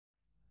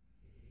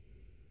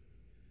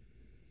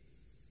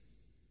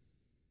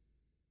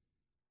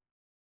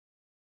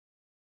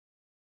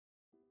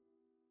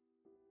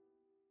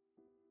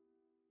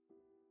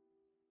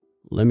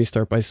Let me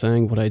start by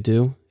saying what I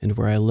do and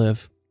where I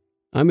live.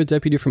 I'm a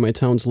deputy for my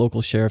town's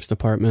local sheriff's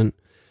department.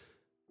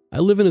 I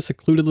live in a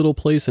secluded little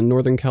place in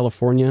Northern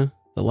California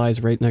that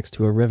lies right next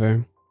to a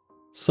river.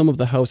 Some of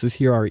the houses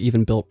here are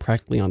even built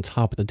practically on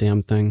top of the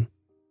damn thing.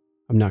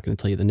 I'm not going to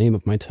tell you the name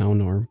of my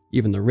town or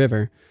even the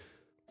river,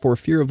 for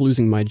fear of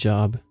losing my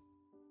job.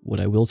 What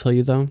I will tell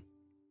you though,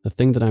 the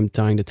thing that I'm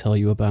dying to tell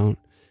you about,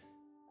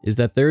 is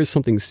that there is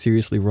something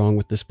seriously wrong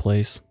with this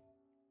place.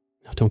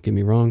 Now don't get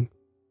me wrong,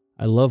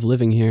 I love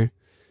living here.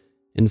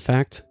 In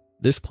fact,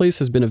 this place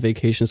has been a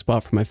vacation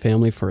spot for my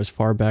family for as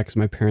far back as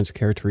my parents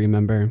care to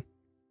remember.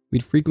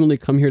 We'd frequently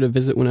come here to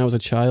visit when I was a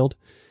child,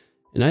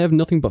 and I have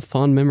nothing but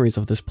fond memories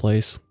of this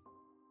place.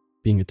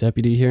 Being a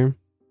deputy here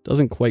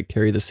doesn't quite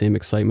carry the same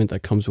excitement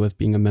that comes with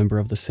being a member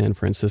of the San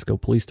Francisco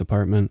Police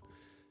Department,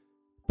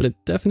 but it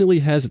definitely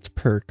has its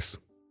perks.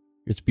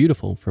 It's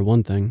beautiful, for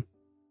one thing.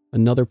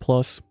 Another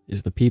plus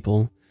is the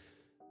people.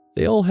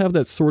 They all have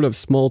that sort of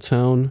small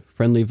town,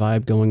 friendly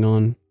vibe going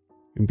on,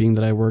 and being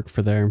that I work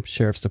for their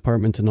sheriff's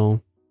department and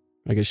all,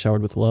 I get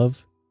showered with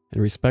love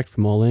and respect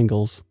from all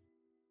angles.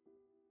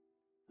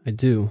 I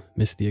do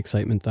miss the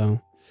excitement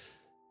though.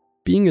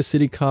 Being a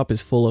city cop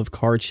is full of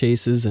car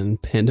chases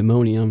and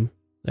pandemonium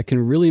that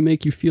can really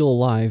make you feel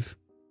alive,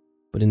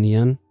 but in the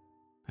end,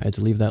 I had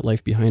to leave that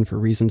life behind for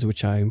reasons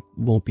which I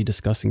won't be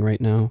discussing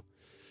right now.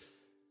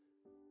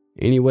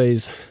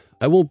 Anyways,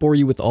 I won't bore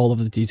you with all of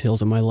the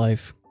details of my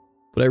life.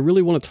 What I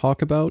really want to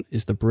talk about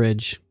is the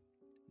bridge.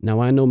 Now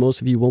I know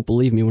most of you won't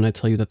believe me when I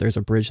tell you that there's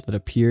a bridge that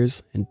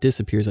appears and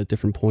disappears at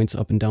different points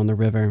up and down the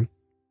river.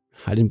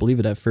 I didn't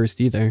believe it at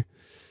first either.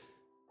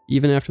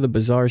 Even after the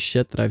bizarre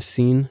shit that I've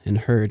seen and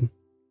heard,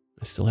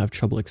 I still have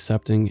trouble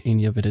accepting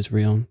any of it is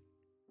real.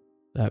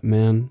 That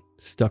man,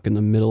 stuck in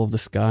the middle of the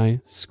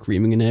sky,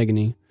 screaming in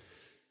agony.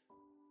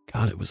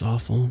 God, it was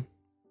awful.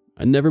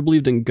 I never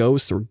believed in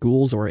ghosts or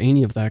ghouls or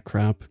any of that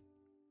crap.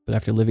 But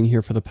after living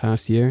here for the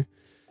past year,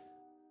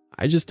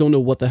 I just don't know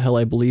what the hell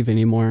I believe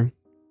anymore.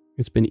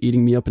 It's been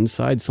eating me up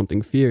inside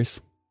something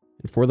fierce.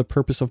 And for the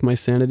purpose of my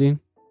sanity,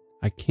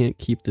 I can't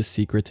keep this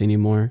secret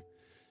anymore.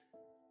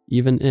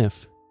 Even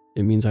if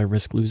it means I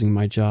risk losing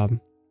my job.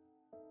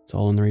 It's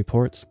all in the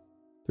reports.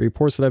 The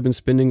reports that I've been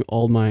spending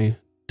all my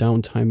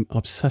downtime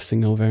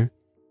obsessing over.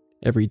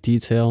 Every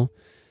detail,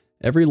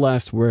 every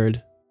last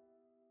word.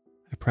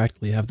 I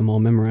practically have them all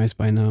memorized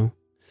by now.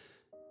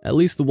 At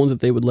least the ones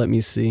that they would let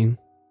me see.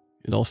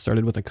 It all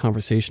started with a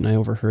conversation I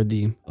overheard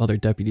the other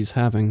deputies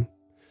having.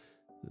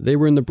 They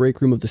were in the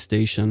break room of the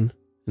station,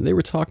 and they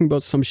were talking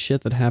about some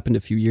shit that happened a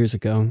few years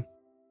ago.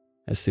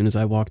 As soon as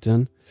I walked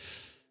in,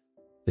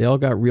 they all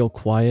got real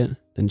quiet,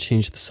 then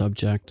changed the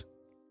subject.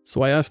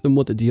 So I asked them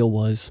what the deal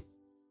was.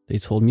 They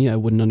told me I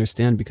wouldn't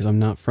understand because I'm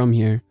not from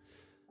here.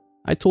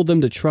 I told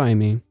them to try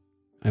me.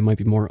 I might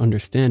be more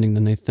understanding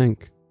than they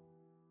think.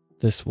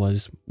 This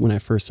was when I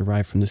first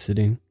arrived from the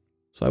city,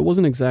 so I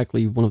wasn't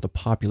exactly one of the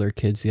popular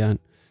kids yet.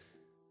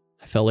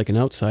 I felt like an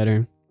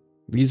outsider.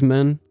 These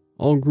men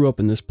all grew up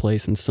in this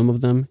place, and some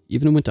of them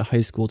even went to high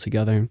school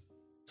together,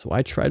 so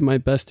I tried my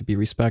best to be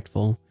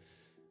respectful.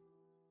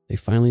 They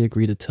finally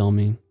agreed to tell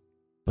me,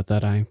 but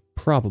that I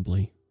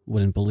probably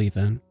wouldn't believe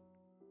it.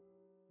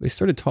 They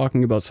started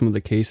talking about some of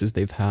the cases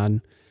they've had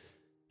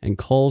and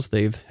calls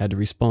they've had to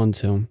respond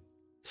to.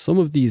 Some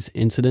of these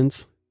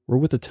incidents were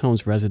with the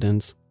town's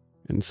residents,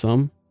 and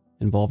some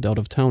involved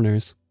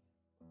out-of-towners.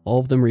 All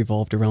of them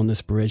revolved around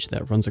this bridge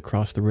that runs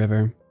across the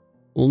river.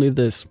 Only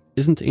this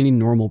isn't any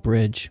normal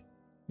bridge.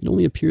 It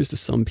only appears to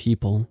some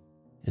people,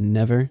 and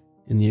never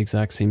in the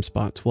exact same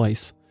spot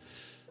twice.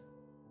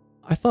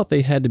 I thought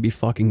they had to be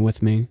fucking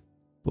with me,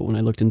 but when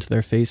I looked into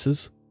their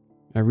faces,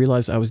 I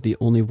realized I was the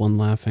only one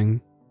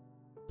laughing.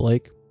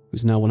 Blake,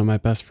 who's now one of my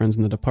best friends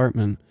in the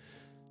department,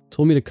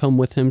 told me to come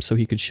with him so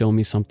he could show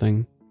me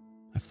something.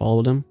 I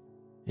followed him,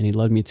 and he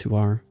led me to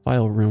our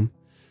file room.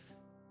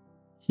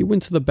 He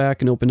went to the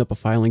back and opened up a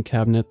filing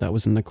cabinet that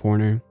was in the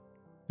corner.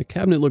 The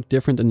cabinet looked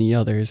different than the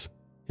others,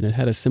 and it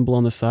had a symbol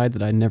on the side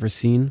that I'd never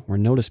seen or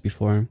noticed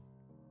before.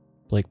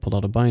 Blake pulled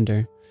out a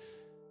binder,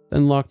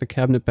 then locked the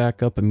cabinet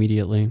back up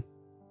immediately.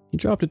 He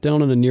dropped it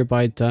down on a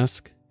nearby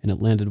desk, and it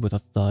landed with a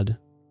thud.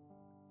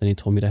 Then he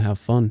told me to have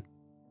fun,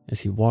 as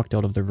he walked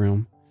out of the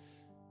room.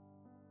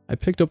 I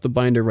picked up the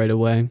binder right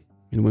away,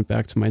 and went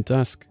back to my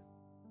desk.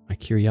 My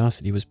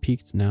curiosity was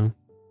piqued now.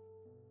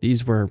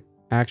 These were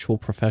actual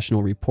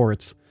professional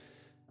reports.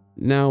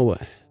 Now,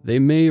 they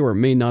may or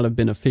may not have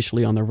been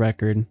officially on the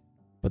record,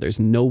 but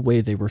there's no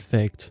way they were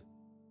faked.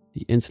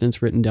 The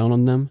incidents written down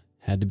on them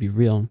had to be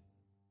real,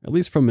 at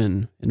least from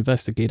an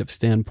investigative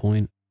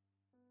standpoint.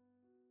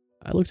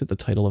 I looked at the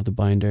title of the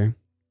binder.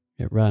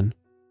 It read,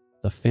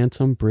 "The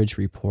Phantom Bridge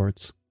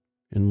Reports,"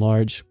 in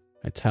large,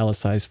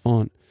 italicized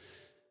font.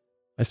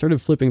 I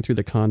started flipping through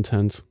the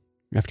contents.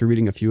 After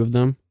reading a few of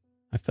them,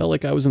 I felt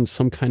like I was in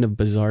some kind of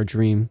bizarre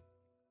dream.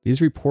 These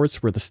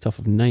reports were the stuff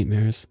of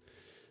nightmares.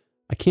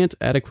 I can't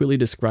adequately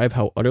describe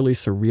how utterly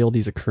surreal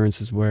these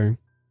occurrences were.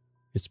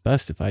 It's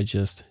best if I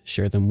just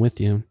share them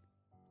with you,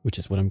 which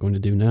is what I'm going to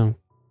do now.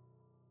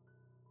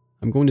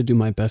 I'm going to do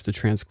my best to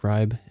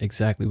transcribe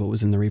exactly what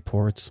was in the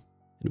reports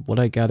and what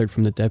I gathered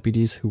from the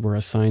deputies who were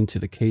assigned to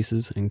the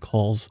cases and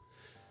calls,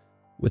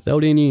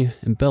 without any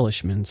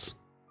embellishments.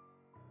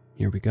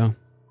 Here we go.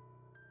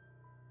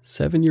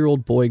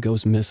 7-year-old boy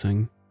goes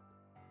missing.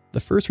 The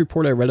first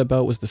report I read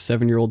about was the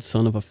 7-year-old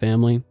son of a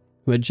family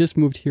who had just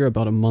moved here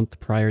about a month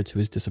prior to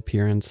his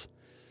disappearance.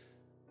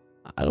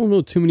 I don't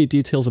know too many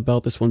details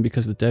about this one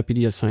because the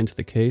deputy assigned to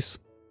the case,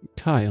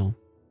 Kyle,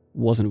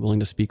 wasn't willing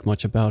to speak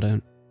much about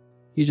it.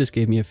 He just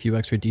gave me a few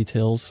extra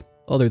details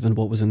other than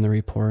what was in the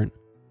report.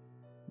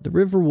 The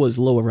river was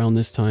low around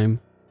this time,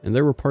 and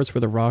there were parts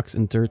where the rocks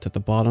and dirt at the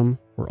bottom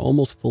were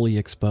almost fully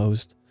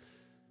exposed.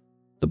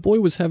 The boy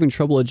was having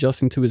trouble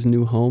adjusting to his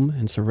new home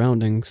and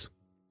surroundings,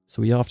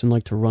 so he often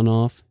liked to run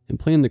off and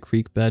play in the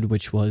creek bed,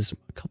 which was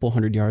a couple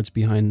 100 yards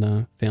behind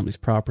the family's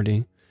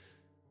property.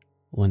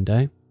 One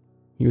day,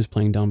 he was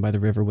playing down by the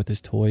river with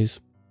his toys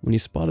when he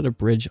spotted a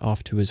bridge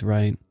off to his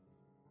right.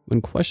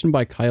 When questioned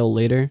by Kyle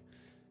later,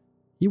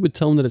 he would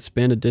tell him that it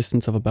spanned a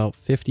distance of about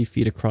 50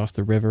 feet across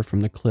the river from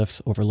the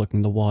cliffs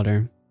overlooking the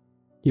water.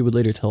 He would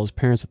later tell his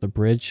parents that the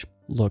bridge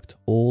looked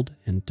old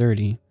and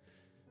dirty.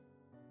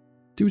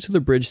 Due to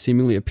the bridge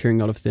seemingly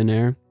appearing out of thin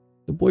air,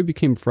 the boy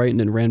became frightened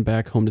and ran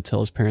back home to tell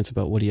his parents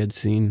about what he had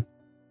seen.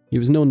 He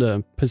was known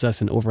to possess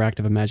an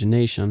overactive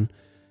imagination,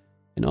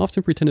 and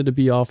often pretended to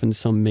be off in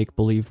some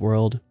make-believe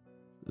world.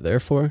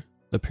 Therefore,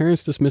 the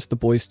parents dismissed the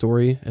boy's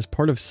story as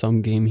part of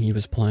some game he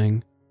was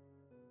playing.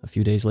 A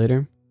few days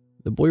later,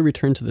 the boy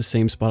returned to the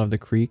same spot of the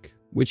creek,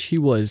 which he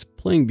was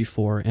playing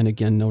before, and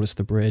again noticed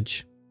the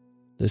bridge.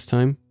 This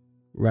time,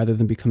 rather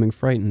than becoming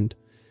frightened,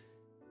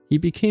 he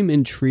became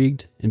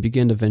intrigued and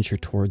began to venture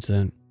towards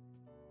it.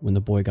 When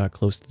the boy got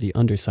close to the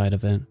underside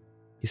of it,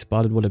 he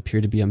spotted what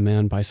appeared to be a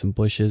man by some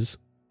bushes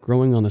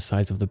growing on the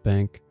sides of the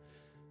bank.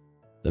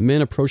 The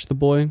man approached the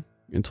boy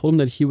and told him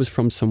that he was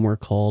from somewhere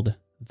called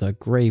the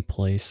Gray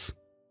Place.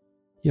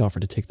 He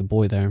offered to take the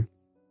boy there,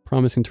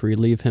 promising to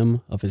relieve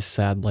him of his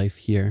sad life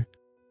here.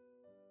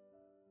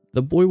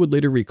 The boy would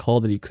later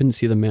recall that he couldn't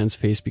see the man's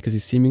face because he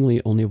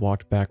seemingly only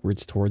walked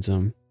backwards towards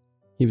him.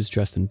 He was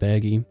dressed in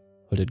baggy,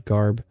 hooded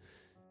garb,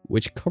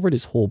 which covered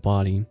his whole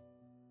body.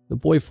 The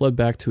boy fled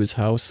back to his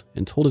house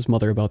and told his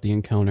mother about the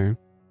encounter.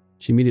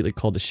 She immediately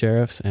called the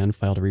sheriffs and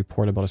filed a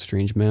report about a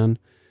strange man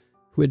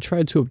who had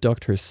tried to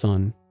abduct her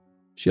son.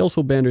 She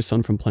also banned her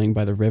son from playing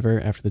by the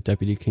river after the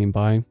deputy came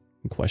by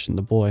and questioned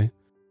the boy.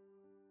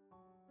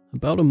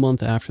 About a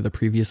month after the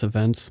previous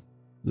events,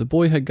 the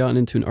boy had gotten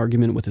into an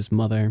argument with his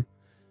mother.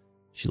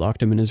 She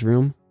locked him in his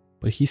room,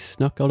 but he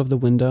snuck out of the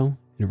window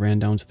and ran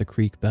down to the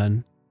creek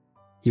bed.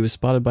 He was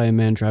spotted by a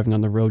man driving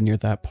on the road near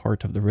that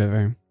part of the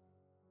river.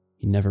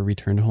 He never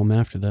returned home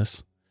after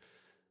this.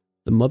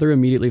 The mother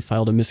immediately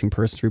filed a missing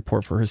persons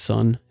report for her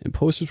son, and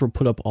posters were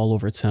put up all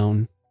over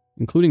town,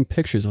 including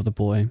pictures of the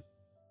boy.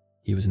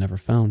 He was never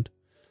found.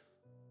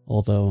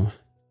 Although,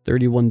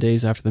 31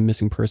 days after the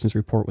missing persons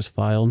report was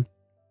filed,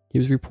 he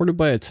was reported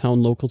by a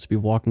town local to be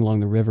walking along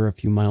the river a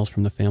few miles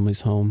from the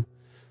family's home,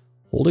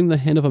 holding the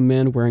hand of a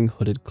man wearing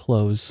hooded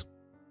clothes.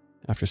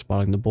 After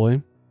spotting the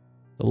boy,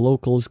 the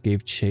locals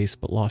gave chase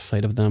but lost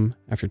sight of them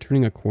after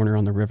turning a corner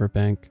on the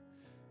riverbank.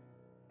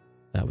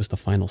 That was the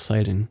final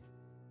sighting.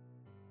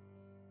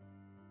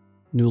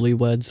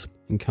 Newlyweds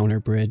encounter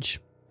bridge.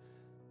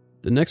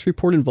 The next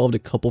report involved a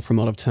couple from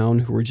out of town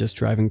who were just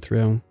driving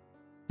through.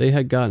 They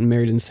had gotten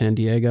married in San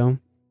Diego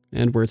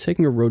and were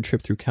taking a road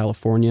trip through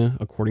California,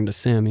 according to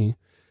Sammy,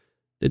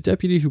 the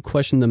deputy who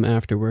questioned them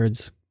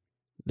afterwards.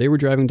 They were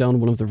driving down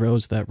one of the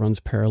roads that runs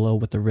parallel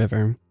with the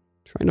river,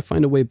 trying to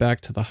find a way back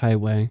to the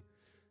highway.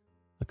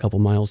 A couple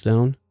miles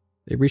down,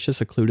 they reached a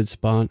secluded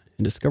spot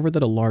and discovered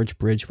that a large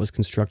bridge was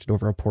constructed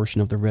over a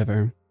portion of the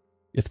river.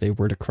 If they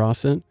were to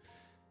cross it,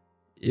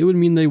 it would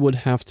mean they would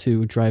have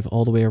to drive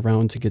all the way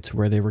around to get to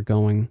where they were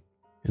going,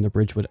 and the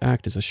bridge would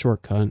act as a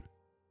shortcut.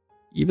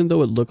 Even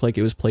though it looked like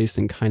it was placed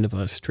in kind of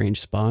a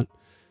strange spot,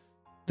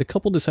 the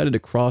couple decided to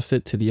cross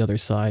it to the other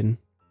side,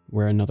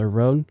 where another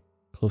road,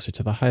 closer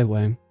to the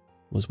highway,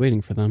 was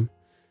waiting for them.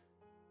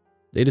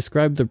 They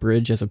described the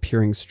bridge as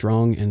appearing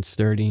strong and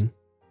sturdy.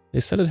 They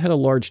said it had a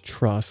large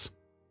truss,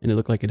 and it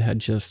looked like it had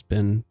just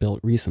been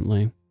built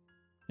recently.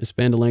 It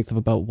spanned a length of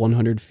about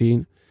 100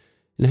 feet,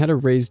 and had a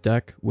raised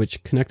deck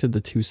which connected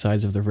the two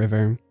sides of the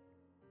river.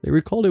 They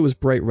recalled it was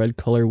bright red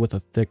color with a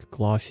thick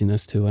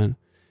glossiness to it,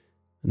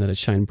 and that it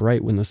shined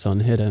bright when the sun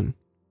hit it.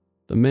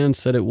 The man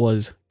said it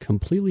was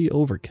completely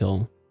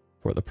overkill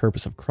for the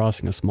purpose of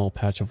crossing a small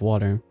patch of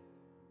water.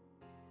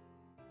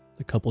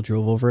 The couple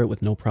drove over it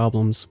with no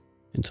problems,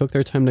 and took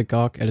their time to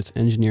gawk at its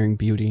engineering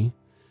beauty.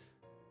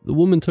 The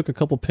woman took a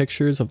couple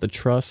pictures of the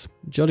truss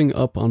jutting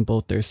up on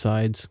both their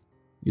sides,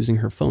 using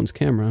her phone's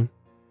camera,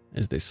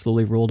 as they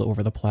slowly rolled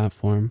over the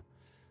platform.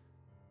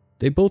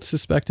 They both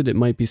suspected it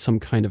might be some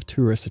kind of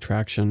tourist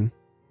attraction,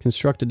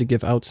 constructed to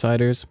give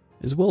outsiders,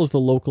 as well as the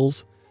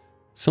locals,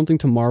 something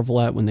to marvel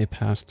at when they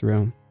passed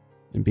through,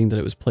 and being that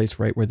it was placed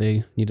right where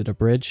they needed a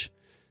bridge,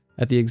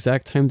 at the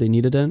exact time they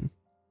needed it,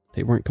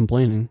 they weren't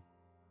complaining.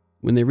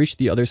 When they reached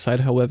the other side,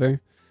 however,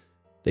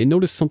 They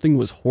noticed something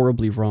was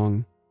horribly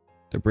wrong.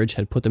 The bridge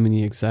had put them in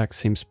the exact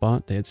same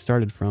spot they had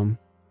started from.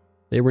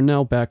 They were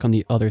now back on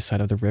the other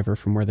side of the river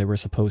from where they were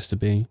supposed to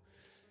be.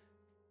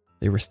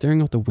 They were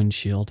staring out the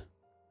windshield,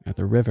 at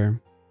the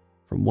river,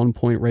 from one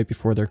point right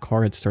before their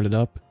car had started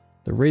up,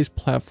 the raised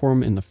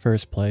platform in the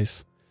first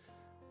place.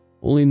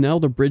 Only now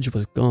the bridge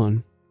was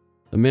gone.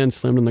 The man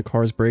slammed on the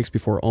car's brakes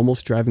before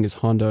almost driving his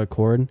Honda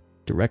Accord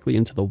directly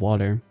into the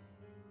water.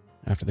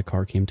 After the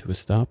car came to a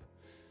stop,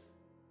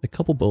 the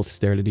couple both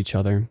stared at each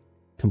other,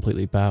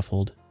 completely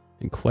baffled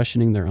and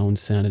questioning their own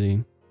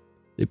sanity.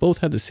 They both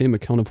had the same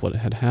account of what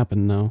had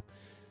happened though,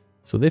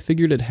 so they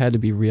figured it had to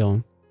be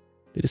real.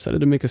 They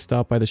decided to make a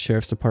stop by the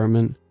sheriff's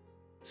department.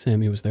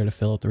 Sammy was there to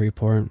fill out the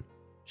report.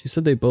 She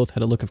said they both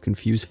had a look of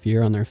confused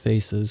fear on their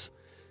faces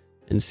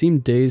and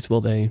seemed dazed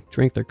while they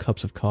drank their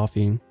cups of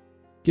coffee,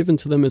 given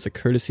to them as a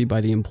courtesy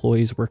by the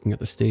employees working at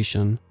the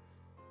station.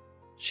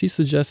 She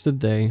suggested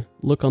they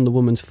look on the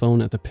woman's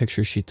phone at the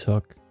pictures she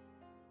took.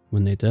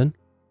 When they did,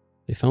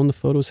 they found the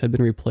photos had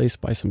been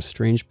replaced by some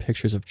strange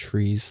pictures of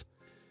trees.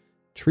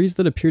 Trees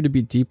that appeared to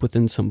be deep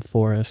within some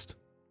forest.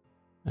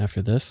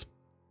 After this,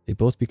 they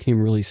both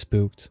became really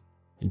spooked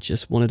and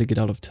just wanted to get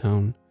out of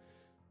town.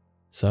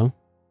 So,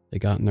 they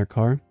got in their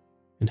car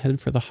and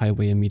headed for the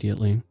highway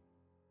immediately.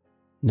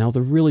 Now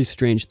the really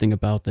strange thing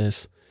about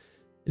this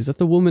is that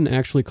the woman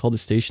actually called the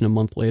station a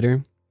month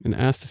later and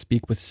asked to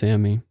speak with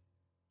Sammy.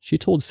 She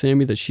told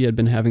Sammy that she had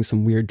been having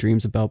some weird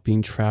dreams about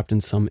being trapped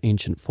in some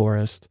ancient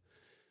forest.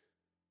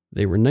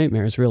 They were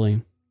nightmares,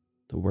 really,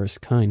 the worst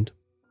kind,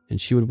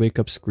 and she would wake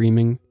up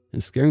screaming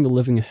and scaring the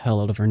living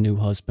hell out of her new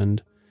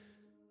husband.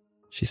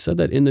 She said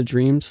that in the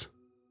dreams,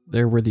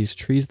 there were these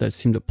trees that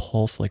seemed to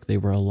pulse like they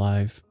were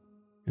alive,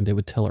 and they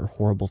would tell her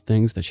horrible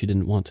things that she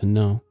didn't want to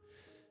know.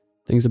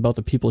 Things about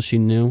the people she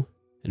knew,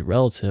 and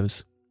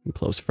relatives, and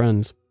close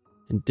friends,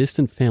 and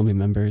distant family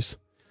members.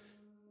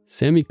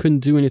 Sammy couldn't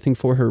do anything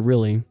for her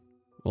really.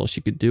 All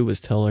she could do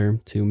was tell her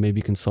to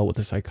maybe consult with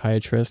a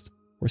psychiatrist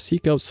or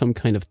seek out some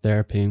kind of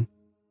therapy.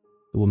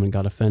 The woman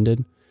got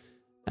offended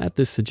at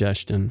this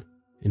suggestion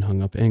and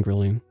hung up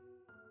angrily.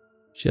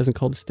 She hasn't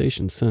called the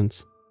station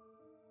since.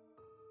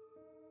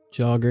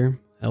 Jogger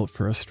out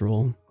for a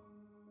stroll.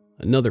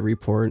 Another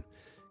report,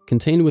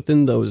 contained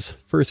within those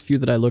first few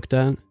that I looked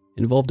at,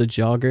 involved a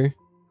jogger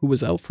who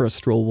was out for a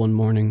stroll one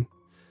morning.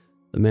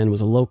 The man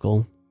was a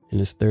local, in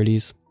his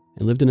 30s,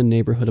 and lived in a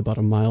neighborhood about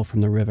a mile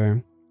from the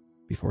river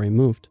before he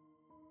moved.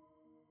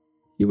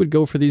 He would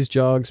go for these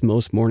jogs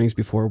most mornings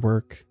before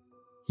work.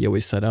 He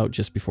always set out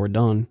just before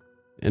dawn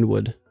and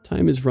would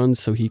time his runs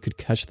so he could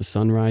catch the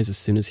sunrise as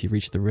soon as he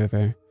reached the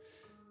river.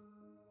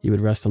 He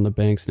would rest on the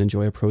banks and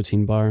enjoy a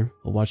protein bar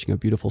while watching a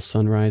beautiful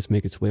sunrise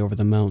make its way over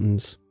the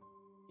mountains.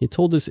 He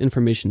told this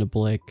information to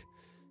Blake.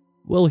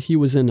 Well, he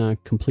was in a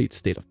complete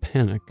state of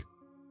panic.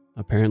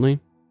 Apparently,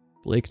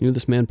 Blake knew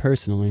this man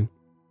personally.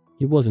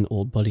 He was an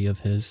old buddy of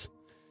his.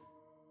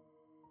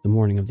 The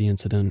morning of the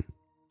incident,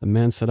 the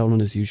man set out on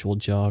his usual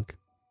jog.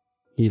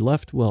 He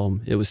left while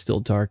it was still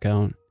dark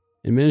out,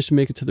 and managed to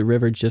make it to the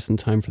river just in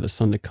time for the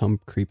sun to come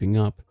creeping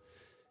up.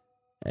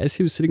 As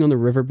he was sitting on the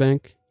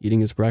riverbank, eating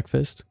his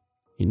breakfast,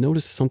 he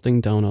noticed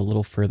something down a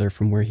little further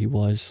from where he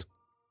was.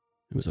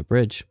 It was a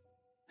bridge,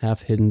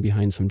 half hidden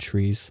behind some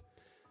trees.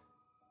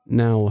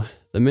 Now,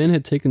 the man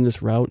had taken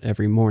this route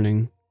every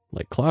morning,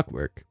 like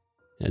clockwork,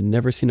 and had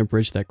never seen a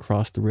bridge that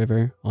crossed the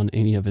river on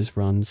any of his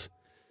runs.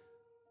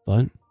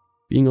 But,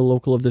 being a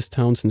local of this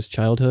town since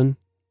childhood,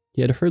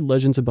 he had heard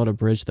legends about a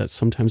bridge that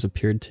sometimes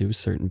appeared to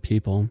certain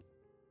people.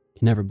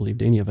 He never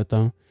believed any of it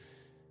though.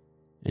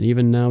 And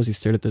even now as he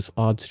stared at this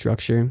odd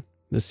structure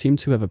that seemed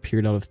to have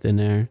appeared out of thin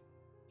air,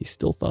 he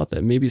still thought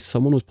that maybe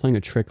someone was playing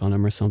a trick on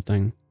him or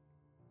something.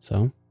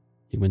 So,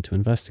 he went to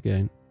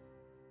investigate.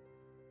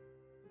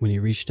 When he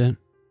reached it,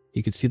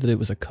 he could see that it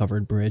was a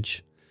covered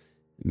bridge,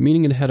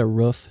 meaning it had a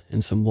roof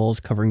and some walls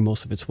covering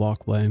most of its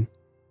walkway.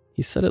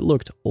 He said it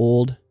looked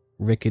old,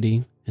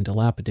 rickety, and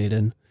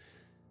dilapidated,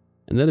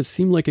 and that it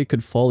seemed like it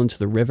could fall into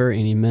the river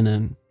any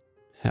minute.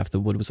 Half the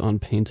wood was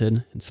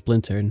unpainted and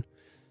splintered,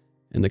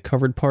 and the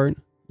covered part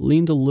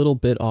leaned a little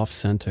bit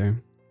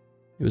off-center.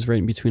 It was right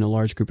in between a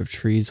large group of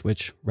trees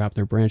which wrapped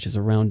their branches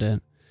around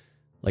it,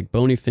 like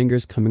bony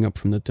fingers coming up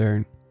from the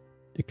dirt.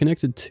 It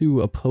connected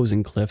two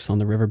opposing cliffs on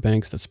the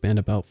riverbanks that spanned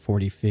about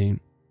 40 feet.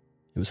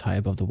 It was high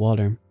above the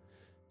water,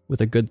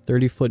 with a good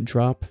 30-foot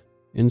drop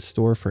in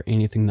store for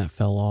anything that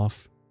fell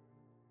off.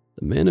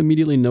 The man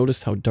immediately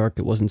noticed how dark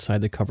it was inside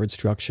the covered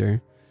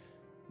structure.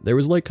 There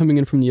was light coming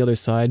in from the other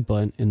side,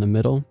 but in the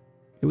middle,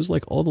 it was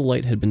like all the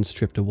light had been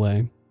stripped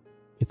away.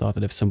 He thought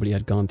that if somebody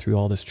had gone through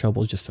all this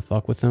trouble just to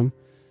fuck with him,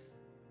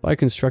 by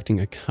constructing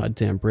a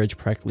goddamn bridge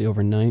practically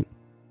overnight,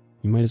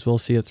 you might as well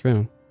see it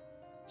through.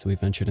 So he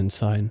ventured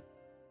inside.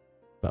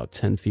 About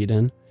 10 feet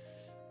in,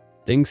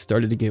 things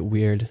started to get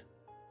weird,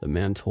 the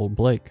man told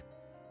Blake.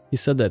 He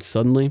said that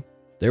suddenly,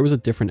 there was a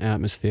different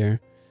atmosphere.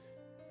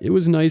 It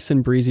was nice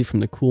and breezy from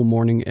the cool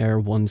morning air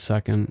 1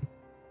 second,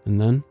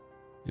 and then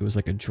it was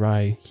like a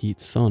dry heat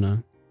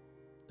sauna.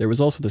 There was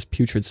also this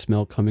putrid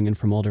smell coming in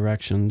from all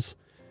directions.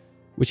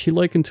 which he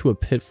likened to a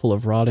pit full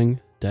of rotting,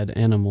 dead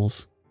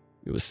animals.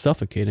 It was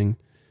suffocating,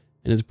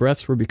 and his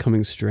breaths were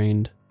becoming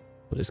strained,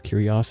 but his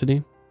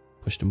curiosity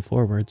pushed him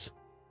forwards.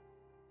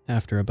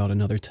 After about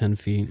another 10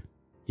 feet,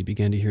 he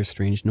began to hear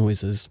strange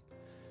noises.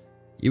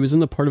 He was in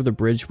the part of the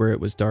bridge where it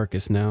was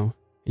darkest now,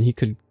 and he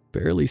could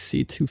barely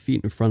see 2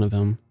 feet in front of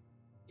him.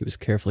 He was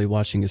carefully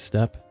watching his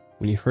step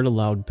when he heard a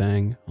loud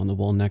bang on the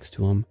wall next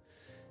to him,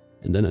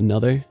 and then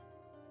another.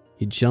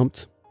 He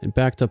jumped and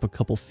backed up a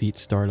couple feet,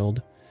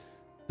 startled.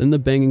 Then the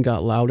banging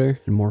got louder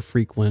and more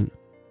frequent.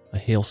 A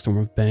hailstorm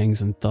of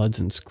bangs and thuds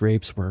and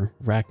scrapes were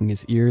racking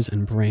his ears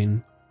and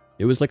brain.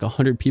 It was like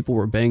 100 people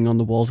were banging on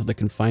the walls of the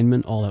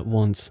confinement all at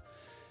once.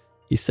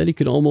 He said he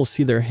could almost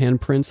see their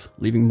handprints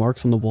leaving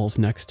marks on the walls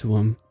next to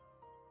him.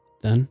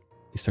 Then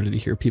he started to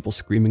hear people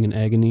screaming in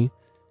agony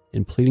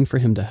and pleading for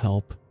him to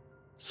help.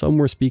 Some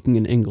were speaking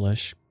in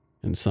English,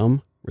 and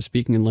some were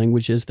speaking in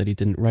languages that he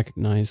didn't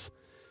recognize.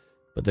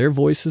 But their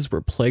voices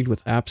were plagued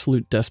with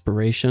absolute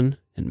desperation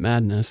and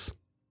madness.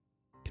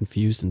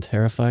 Confused and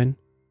terrified,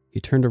 he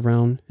turned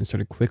around and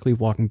started quickly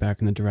walking back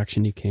in the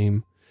direction he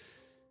came.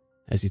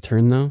 As he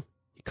turned though,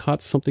 he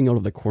caught something out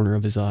of the corner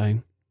of his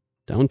eye.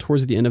 Down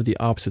towards the end of the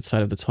opposite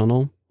side of the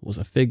tunnel was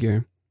a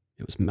figure.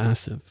 It was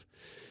massive.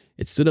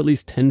 It stood at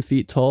least 10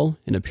 feet tall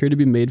and appeared to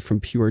be made from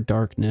pure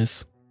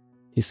darkness.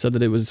 He said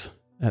that it was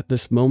at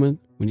this moment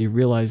when he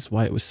realized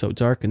why it was so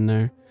dark in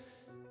there.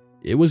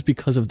 It was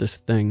because of this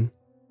thing.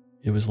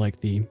 It was like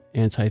the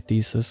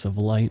antithesis of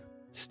light,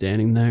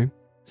 standing there,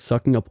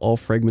 sucking up all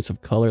fragments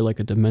of color like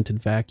a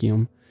demented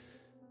vacuum.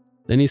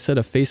 Then he said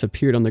a face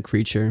appeared on the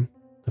creature,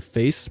 a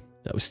face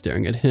that was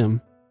staring at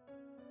him.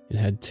 It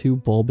had 2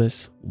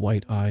 bulbous,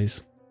 white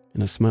eyes,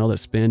 and a smile that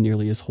spanned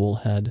nearly his whole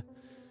head.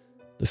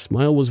 The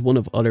smile was one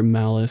of utter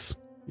malice.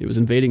 It was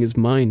invading his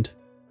mind,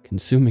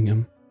 consuming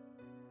him.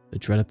 The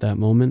dread at that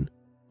moment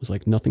was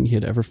like nothing he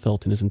had ever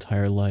felt in his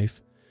entire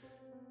life.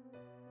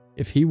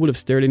 If he would have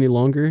stared any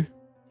longer,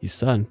 he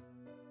said,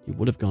 he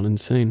would have gone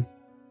insane.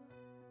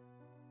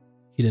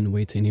 He didn't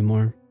wait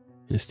anymore.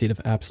 In a state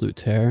of absolute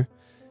terror,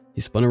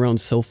 he spun around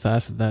so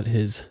fast that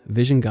his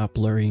vision got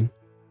blurry.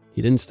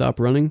 He didn't stop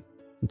running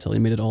until he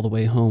made it all the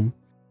way home.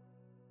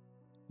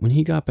 When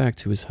he got back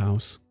to his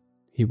house,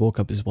 he woke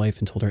up his wife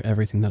and told her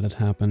everything that had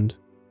happened.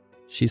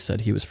 She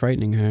said he was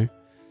frightening her,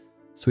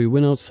 so he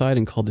went outside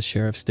and called the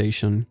sheriff's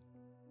station.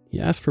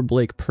 He asked for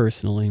Blake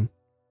personally.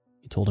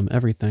 He told him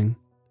everything,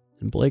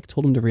 and Blake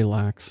told him to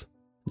relax,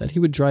 that he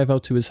would drive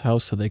out to his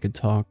house so they could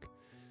talk.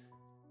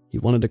 He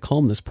wanted to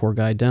calm this poor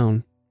guy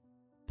down.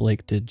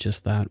 Blake did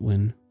just that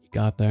when he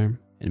got there,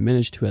 and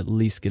managed to at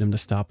least get him to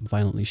stop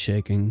violently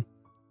shaking.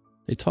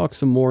 They talked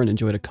some more and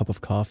enjoyed a cup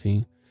of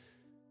coffee.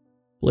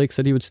 Blake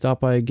said he would stop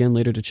by again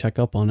later to check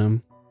up on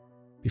him.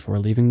 Before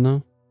leaving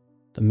though,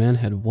 the man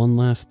had one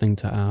last thing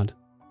to add.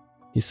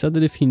 He said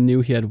that if he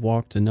knew he had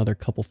walked another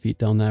couple feet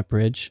down that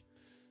bridge,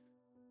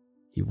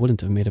 he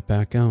wouldn't have made it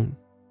back out.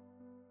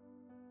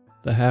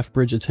 The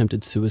half-bridge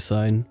attempted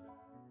suicide.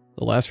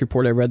 The last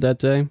report I read that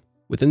day,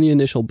 within the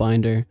initial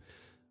binder,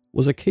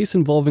 was a case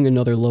involving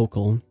another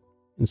local.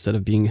 Instead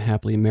of being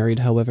happily married,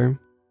 however,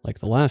 like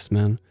the last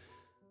man,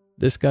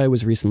 this guy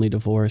was recently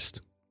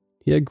divorced.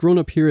 He had grown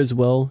up here as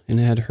well and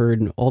had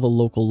heard all the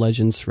local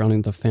legends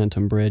surrounding the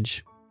Phantom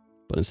Bridge,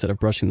 but instead of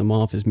brushing them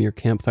off as mere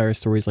campfire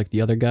stories like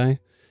the other guy,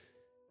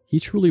 he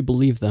truly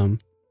believed them.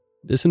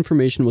 This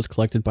information was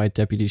collected by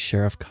Deputy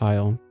Sheriff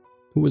Kyle,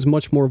 who was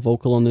much more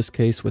vocal on this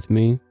case with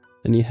me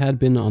than he had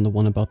been on the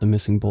one about the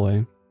missing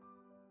boy.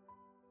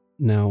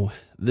 Now,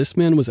 this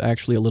man was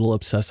actually a little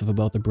obsessive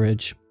about the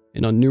bridge,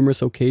 and on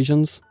numerous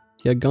occasions,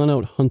 he had gone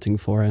out hunting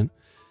for it.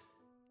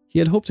 He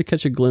had hoped to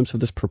catch a glimpse of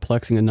this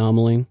perplexing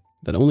anomaly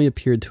that only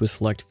appeared to a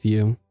select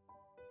few.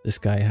 This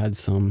guy had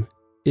some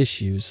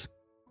issues,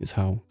 is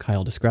how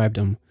Kyle described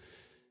him.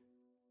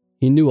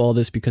 He knew all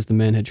this because the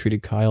man had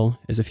treated Kyle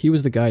as if he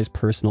was the guy's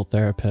personal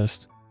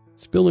therapist,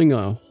 spilling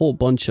a whole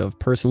bunch of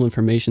personal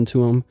information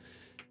to him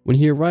when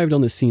he arrived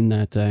on the scene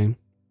that day.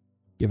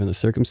 Given the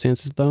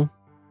circumstances though,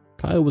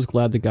 Kyle was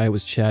glad the guy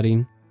was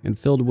chatty and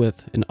filled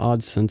with an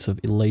odd sense of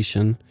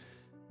elation,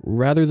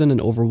 rather than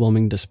an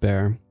overwhelming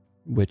despair,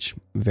 which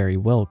very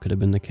well could have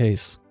been the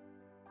case.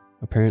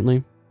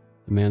 Apparently,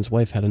 the man's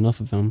wife had enough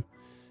of him.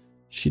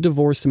 She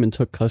divorced him and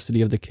took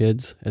custody of the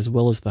kids, as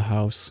well as the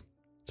house.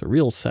 It's a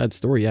real sad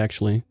story,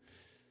 actually.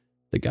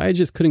 The guy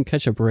just couldn't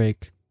catch a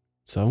break.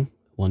 So,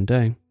 one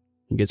day,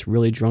 he gets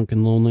really drunk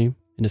and lonely,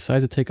 and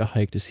decides to take a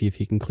hike to see if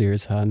he can clear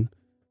his head.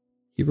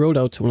 He rode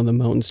out to one of the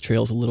mountains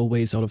trails a little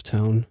ways out of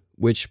town,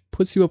 which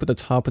puts you up at the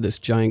top of this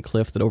giant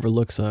cliff that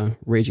overlooks a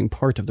raging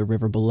part of the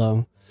river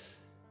below.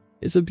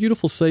 It's a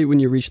beautiful sight when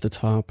you reach the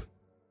top.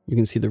 You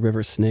can see the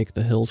river snake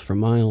the hills for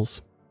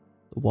miles.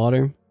 The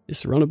water is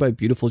surrounded by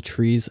beautiful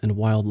trees and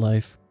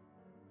wildlife.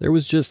 There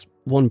was just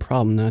one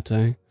problem that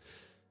day.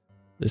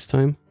 This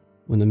time,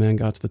 when the man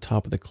got to the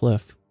top of the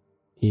cliff,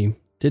 he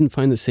didn't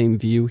find the same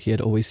view he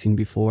had always seen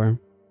before.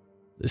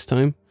 This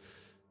time,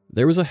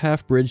 there was a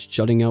half-bridge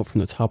jutting out from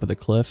the top of the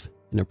cliff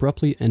and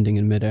abruptly ending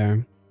in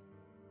midair.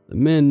 The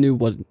man knew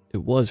what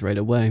it was right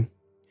away, and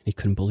he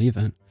couldn't believe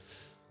it.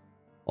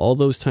 All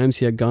those times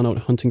he had gone out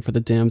hunting for the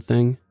damn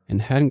thing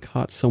and hadn't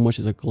caught so much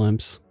as a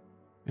glimpse.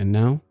 And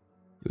now,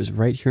 it was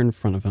right here in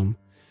front of him,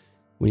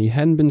 when he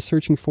hadn't been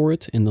searching for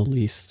it in the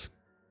least.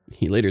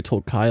 He later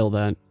told Kyle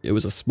that it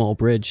was a small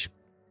bridge,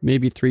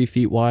 maybe 3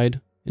 feet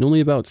wide and only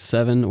about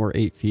 7 or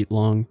 8 feet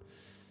long.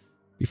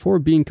 Before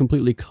being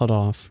completely cut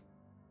off,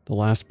 the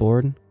last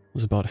board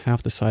was about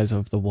half the size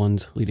of the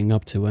ones leading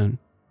up to it.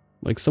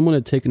 Like someone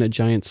had taken a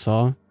giant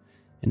saw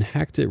and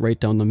hacked it right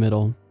down the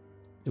middle.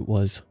 It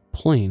was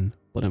plain,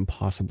 but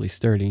impossibly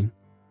sturdy.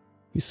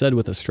 He said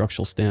with a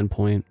structural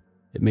standpoint,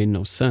 it made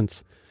no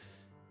sense.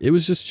 It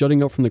was just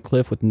jutting out from the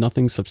cliff with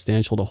nothing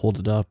substantial to hold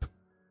it up.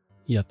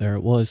 Yet there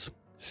it was,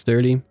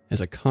 sturdy as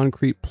a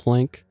concrete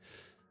plank,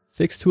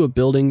 fixed to a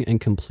building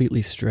and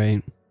completely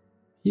straight.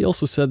 He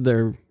also said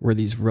there were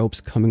these ropes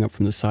coming up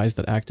from the sides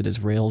that acted as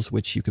rails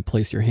which you could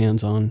place your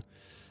hands on.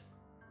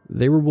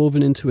 They were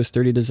woven into a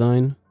sturdy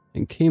design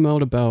and came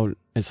out about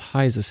as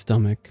high as his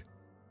stomach.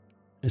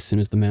 As soon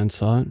as the man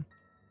saw it,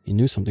 he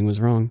knew something was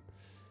wrong.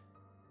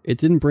 It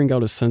didn't bring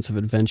out a sense of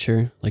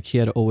adventure like he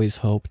had always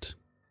hoped.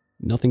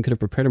 Nothing could have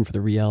prepared him for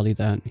the reality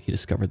that he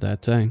discovered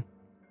that day.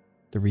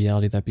 The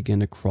reality that began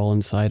to crawl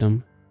inside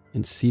him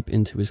and seep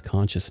into his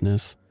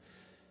consciousness.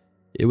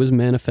 It was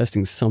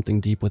manifesting something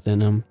deep within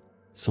him,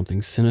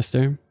 something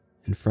sinister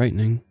and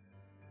frightening.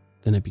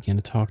 Then it began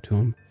to talk to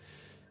him.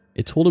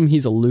 It told him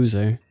he's a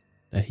loser,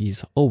 that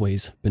he's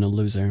always been a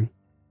loser.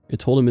 It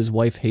told him his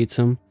wife hates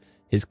him,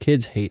 his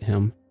kids hate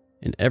him,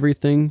 and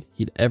everything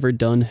he'd ever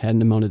done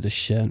hadn't amounted to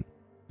shit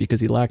because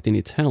he lacked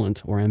any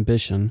talent or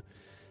ambition.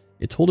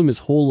 It told him his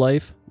whole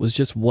life was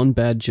just one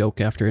bad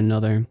joke after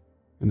another,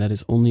 and that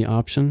his only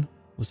option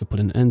was to put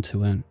an end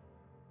to it,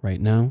 right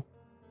now,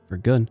 for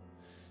good.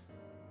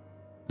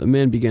 The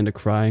man began to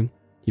cry.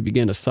 He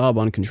began to sob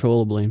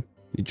uncontrollably.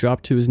 He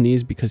dropped to his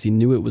knees because he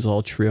knew it was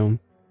all true.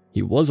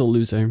 He was a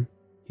loser,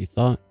 he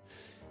thought.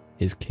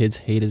 His kids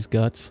hate his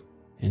guts,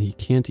 and he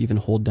can't even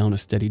hold down a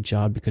steady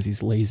job because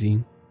he's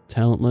lazy,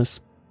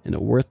 talentless, and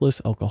a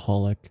worthless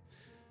alcoholic.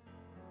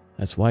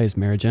 That's why his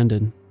marriage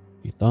ended,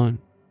 he thought,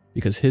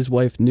 because his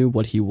wife knew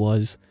what he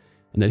was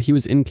and that he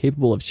was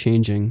incapable of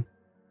changing.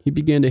 He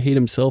began to hate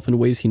himself in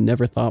ways he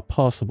never thought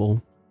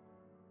possible.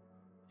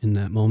 In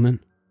that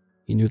moment,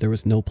 he knew there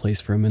was no place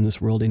for him in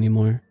this world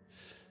anymore.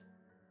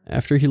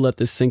 After he let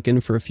this sink in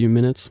for a few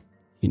minutes,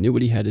 he knew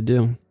what he had to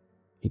do.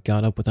 He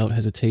got up without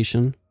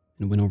hesitation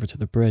and went over to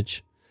the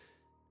bridge.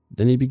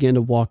 Then he began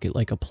to walk it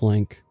like a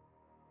plank.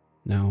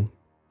 Now,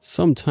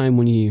 sometime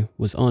when he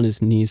was on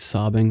his knees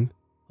sobbing,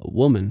 a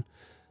woman,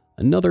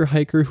 another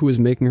hiker who was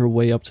making her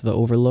way up to the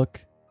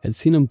overlook, had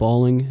seen him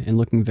bawling and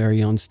looking very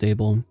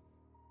unstable.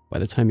 By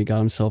the time he got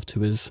himself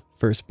to his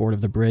first board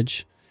of the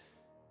bridge,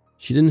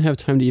 she didn't have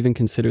time to even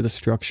consider the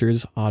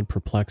structure's odd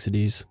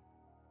perplexities,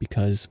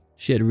 because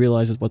she had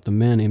realized what the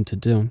man aimed to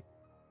do.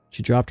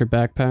 She dropped her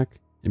backpack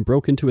and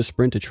broke into a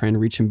sprint to try and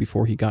reach him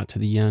before he got to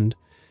the end.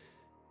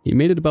 He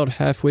made it about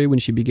halfway when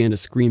she began to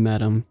scream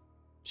at him.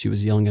 She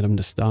was yelling at him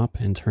to stop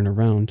and turn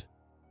around.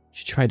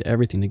 She tried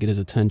everything to get his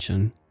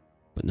attention,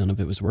 but none of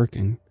it was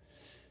working.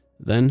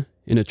 Then,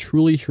 in a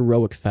truly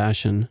heroic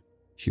fashion,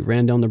 she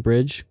ran down the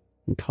bridge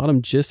and caught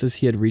him just as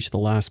he had reached the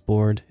last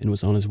board and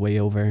was on his way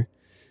over.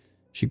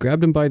 She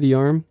grabbed him by the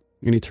arm,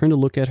 and he turned to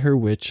look at her,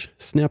 which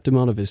snapped him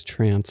out of his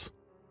trance.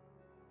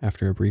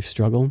 After a brief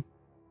struggle,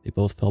 they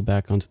both fell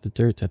back onto the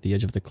dirt at the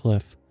edge of the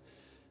cliff.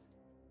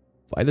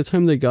 By the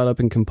time they got up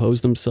and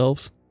composed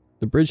themselves,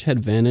 the bridge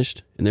had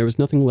vanished, and there was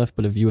nothing left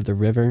but a view of the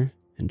river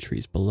and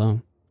trees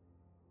below.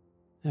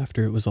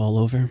 After it was all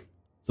over,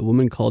 the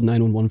woman called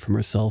 911 from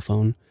her cell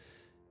phone,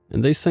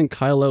 and they sent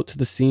Kyle out to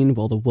the scene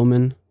while the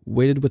woman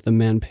waited with the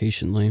man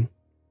patiently.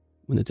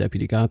 When the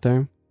deputy got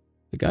there,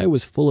 the guy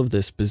was full of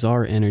this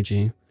bizarre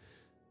energy.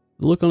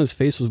 The look on his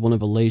face was one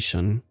of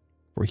elation,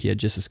 for he had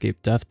just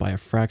escaped death by a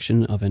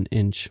fraction of an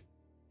inch,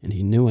 and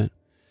he knew it.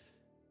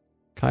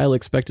 Kyle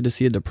expected to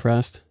see a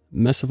depressed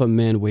mess of a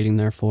man waiting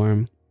there for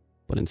him,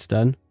 but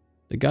instead,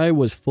 the guy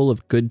was full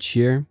of good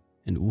cheer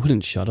and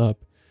wouldn't shut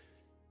up.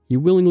 He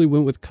willingly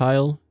went with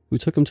Kyle, who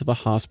took him to the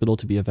hospital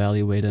to be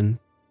evaluated.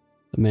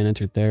 The man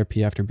entered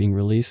therapy after being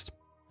released,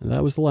 and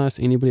that was the last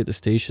anybody at the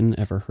station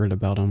ever heard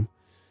about him.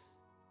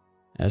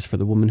 As for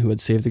the woman who had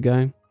saved the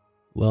guy,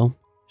 well,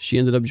 she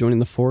ended up joining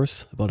the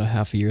force about a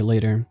half a year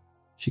later.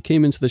 She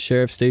came into the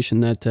sheriff's station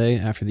that day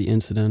after the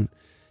incident,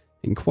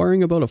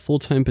 inquiring about a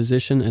full-time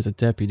position as a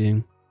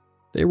deputy.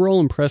 They were all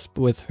impressed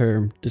with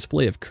her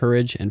display of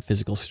courage and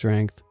physical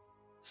strength,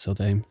 so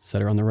they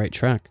set her on the right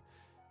track.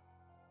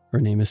 Her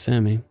name is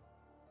Sammy.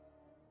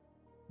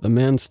 The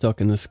man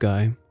stuck in the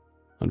sky.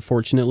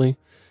 Unfortunately,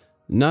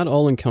 not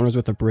all encounters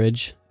with a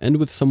bridge end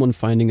with someone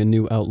finding a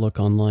new outlook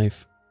on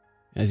life,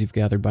 as you've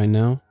gathered by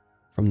now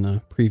from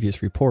the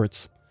previous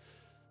reports.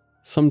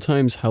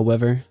 Sometimes,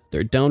 however,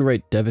 they're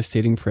downright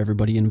devastating for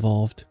everybody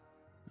involved.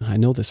 I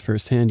know this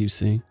firsthand, you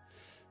see.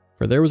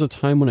 For there was a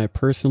time when I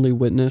personally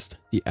witnessed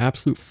the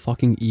absolute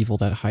fucking evil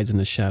that hides in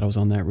the shadows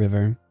on that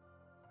river.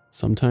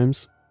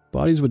 Sometimes,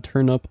 bodies would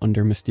turn up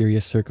under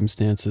mysterious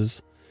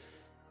circumstances,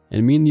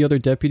 and me and the other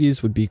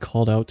deputies would be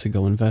called out to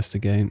go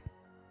investigate.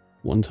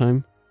 One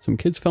time, some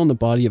kids found the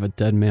body of a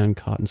dead man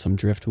caught in some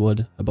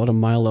driftwood about a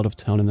mile out of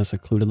town in a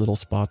secluded little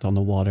spot on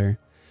the water.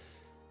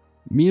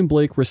 Me and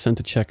Blake were sent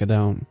to check it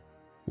out.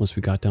 Once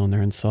we got down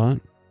there and saw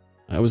it,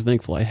 I was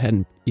thankful I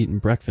hadn't eaten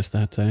breakfast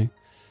that day,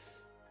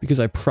 because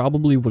I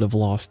probably would have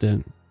lost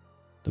it.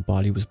 The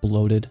body was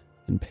bloated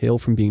and pale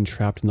from being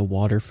trapped in the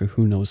water for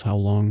who knows how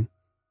long.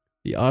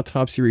 The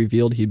autopsy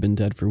revealed he'd been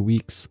dead for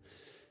weeks,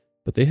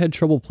 but they had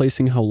trouble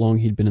placing how long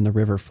he'd been in the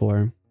river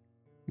for.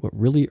 What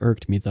really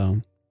irked me,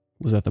 though,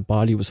 was that the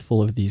body was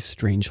full of these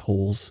strange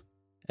holes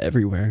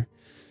everywhere.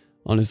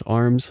 On his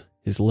arms,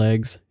 his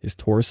legs, his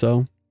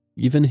torso,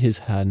 even his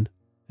head,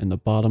 and the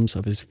bottoms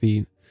of his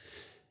feet.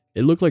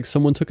 It looked like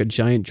someone took a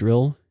giant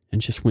drill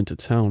and just went to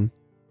town.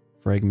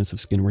 Fragments of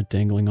skin were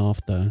dangling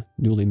off the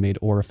newly made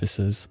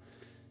orifices,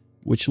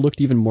 which looked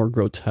even more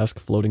grotesque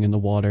floating in the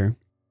water.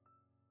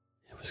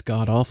 It was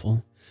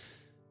god-awful,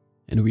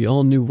 and we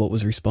all knew what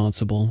was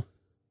responsible.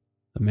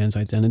 The man's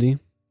identity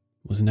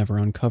was never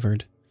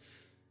uncovered.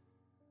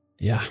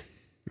 Yeah,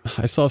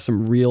 I saw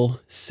some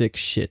real sick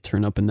shit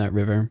turn up in that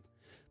river,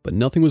 but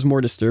nothing was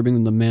more disturbing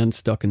than the man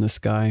stuck in the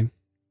sky.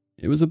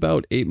 It was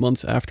about 8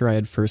 months after I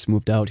had first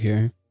moved out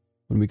here,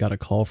 when we got a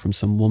call from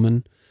some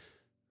woman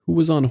who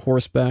was on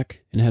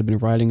horseback and had been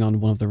riding on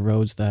one of the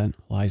roads that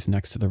lies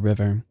next to the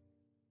river.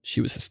 She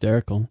was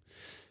hysterical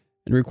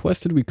and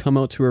requested we come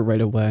out to her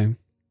right away.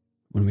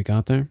 When we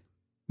got there,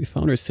 we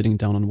found her sitting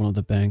down on one of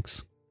the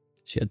banks.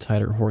 She had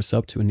tied her horse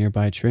up to a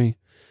nearby tree,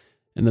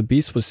 and the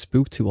beast was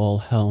spooked to all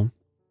hell,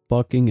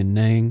 bucking and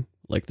neighing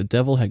like the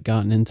devil had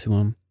gotten into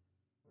him.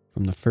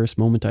 From the first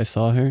moment I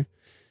saw her,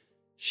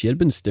 she had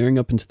been staring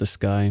up into the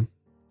sky,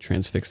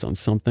 transfixed on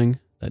something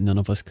that none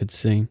of us could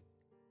see.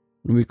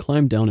 When we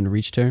climbed down and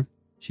reached her,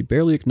 she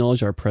barely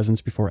acknowledged our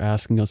presence before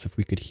asking us if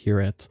we could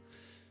hear it.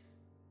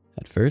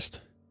 At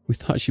first, we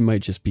thought she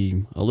might just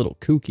be a little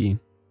kooky,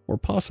 or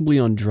possibly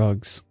on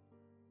drugs.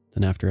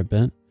 Then after a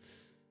bit,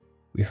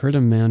 we heard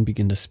a man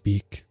begin to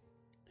speak.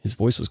 His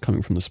voice was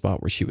coming from the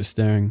spot where she was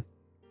staring.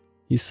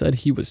 He said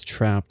he was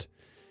trapped.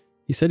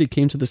 He said he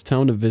came to this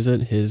town to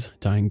visit his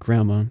dying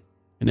grandma,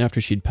 and after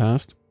she'd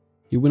passed,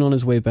 he went on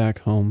his way back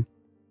home.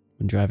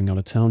 When driving out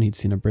of town, he'd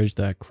seen a bridge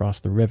that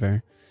crossed the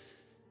river.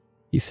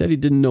 He said he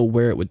didn't know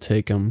where it would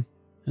take him,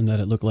 and that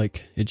it looked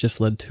like it just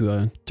led to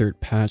a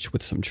dirt patch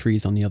with some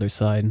trees on the other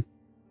side.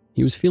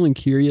 He was feeling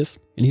curious,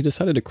 and he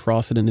decided to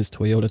cross it in his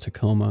Toyota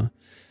Tacoma.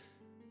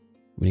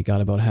 When he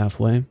got about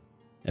halfway,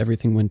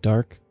 everything went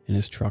dark, and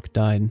his truck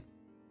died.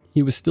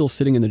 He was still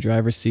sitting in the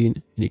driver's seat,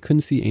 and he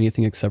couldn't see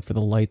anything except for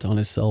the light on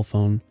his cell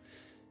phone,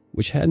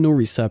 which had no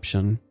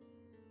reception.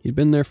 He'd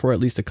been there for at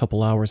least a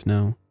couple hours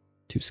now,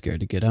 too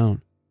scared to get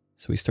out,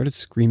 so he started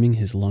screaming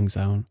his lungs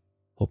out,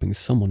 hoping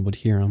someone would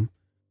hear him.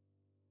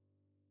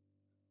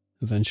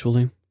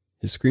 Eventually,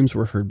 his screams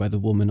were heard by the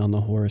woman on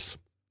the horse,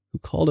 who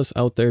called us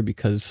out there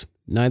because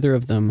neither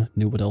of them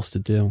knew what else to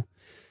do.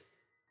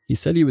 He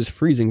said he was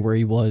freezing where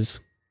he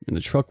was, and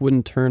the truck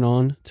wouldn't turn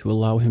on to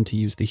allow him to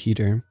use the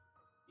heater.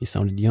 He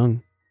sounded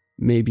young,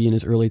 maybe in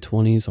his early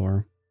 20s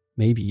or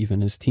maybe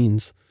even his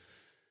teens.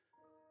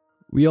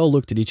 We all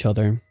looked at each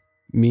other,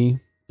 me,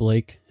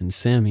 Blake, and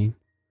Sammy.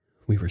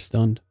 We were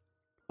stunned.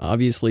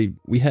 Obviously,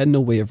 we had no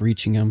way of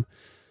reaching him,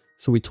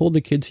 so we told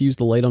the kid to use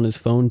the light on his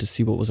phone to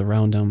see what was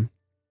around him.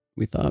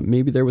 We thought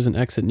maybe there was an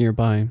exit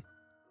nearby.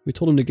 We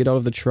told him to get out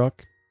of the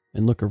truck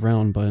and look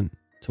around, but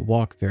to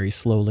walk very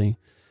slowly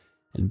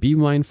and be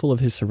mindful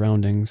of his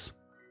surroundings.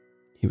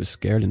 He was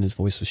scared and his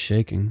voice was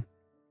shaking,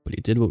 but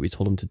he did what we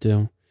told him to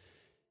do.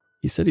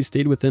 He said he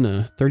stayed within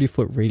a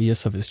 30-foot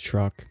radius of his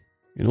truck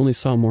and only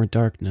saw more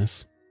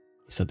darkness.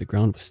 He said the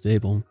ground was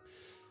stable,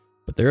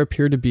 but there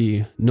appeared to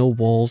be no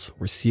walls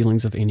or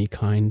ceilings of any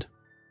kind.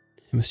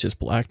 It was just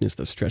blackness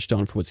that stretched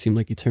on for what seemed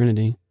like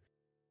eternity.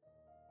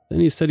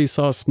 Then he said he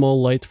saw a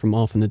small light from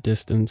off in the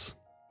distance.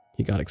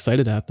 He got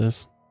excited at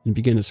this and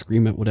began to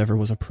scream at whatever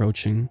was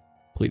approaching,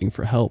 pleading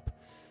for help.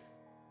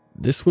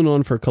 This went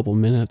on for a couple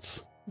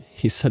minutes.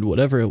 He said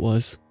whatever it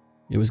was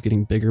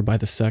getting bigger by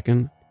the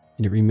second,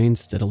 and it remained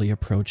steadily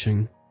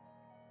approaching.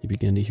 He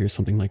began to hear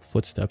something like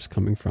footsteps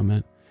coming from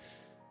it.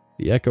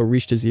 The echo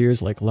reached his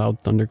ears like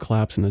loud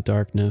thunderclaps in the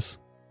darkness,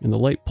 and the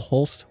light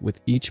pulsed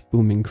with each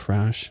booming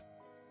crash.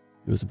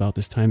 It was about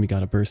this time he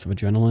got a burst of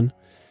adrenaline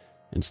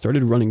and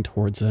started running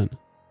towards it.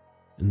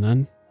 And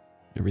then,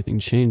 everything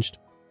changed.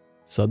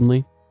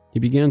 Suddenly, he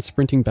began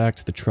sprinting back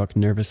to the truck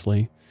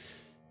nervously.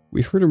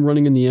 We heard him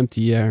running in the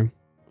empty air,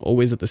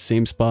 always at the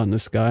same spot in the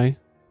sky,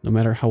 no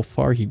matter how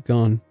far he'd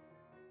gone.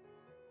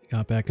 He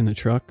got back in the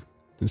truck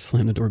and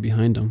slammed the door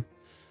behind him.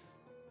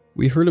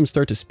 We heard him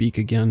start to speak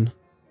again,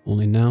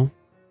 only now,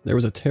 there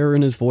was a terror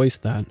in his voice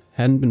that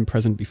hadn't been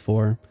present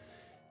before.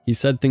 He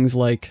said things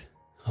like,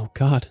 "Oh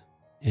God,"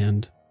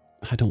 and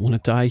 "I don't want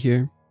to die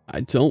here.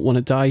 I don't want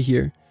to die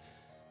here."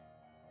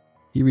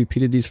 He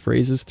repeated these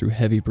phrases through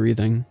heavy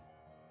breathing.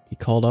 He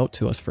called out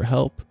to us for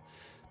help,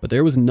 but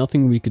there was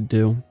nothing we could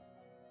do.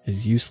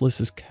 As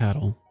useless as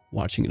cattle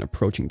watching an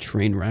approaching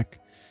train wreck,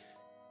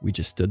 we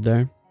just stood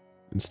there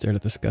and stared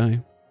at the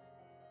sky.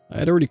 I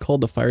had already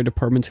called the fire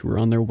department who were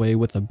on their way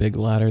with a big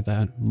ladder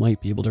that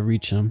might be able to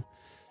reach him.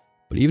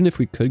 But even if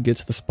we could get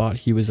to the spot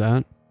he was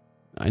at,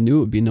 I knew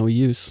it would be no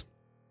use.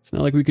 It's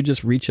not like we could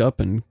just reach up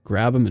and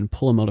grab him and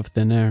pull him out of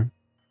thin air.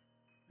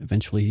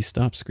 Eventually he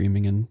stopped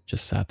screaming and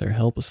just sat there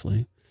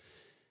helplessly.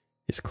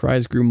 His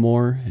cries grew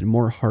more and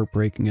more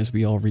heartbreaking as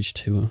we all reached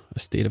to a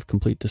state of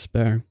complete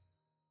despair.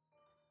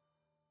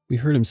 We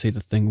heard him say the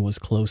thing was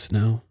close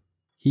now.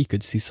 He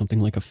could see something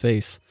like a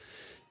face.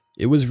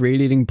 It was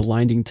radiating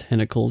blinding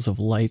tentacles of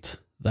light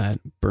that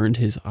burned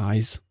his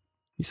eyes.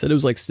 He said it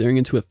was like staring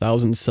into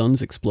 1,000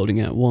 suns exploding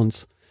at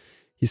once.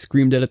 He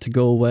screamed at it to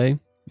go away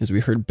as we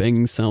heard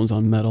banging sounds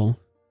on metal.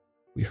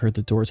 We heard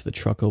the door to the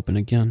truck open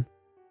again.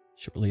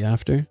 Shortly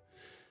after,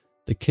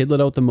 the kid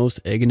let out the most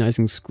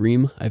agonizing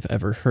scream I've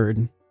ever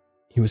heard.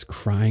 He was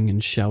crying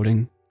and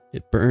shouting,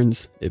 "It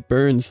burns! It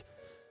burns!"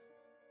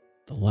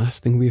 The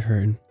last thing we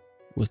heard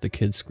was the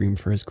kid scream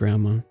for his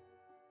grandma.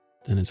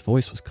 Then his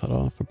voice was cut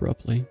off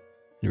abruptly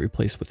and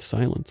replaced with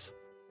silence.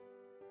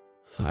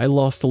 I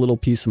lost a little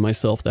piece of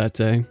myself that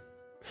day.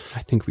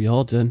 I think we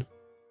all did.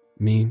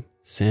 Me,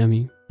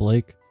 Sammy,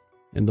 Blake,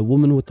 and the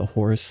woman with the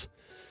horse.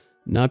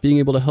 Not being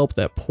able to help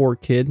that poor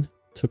kid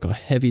took a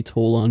heavy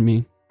toll on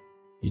me.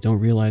 You don't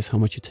realize how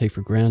much you take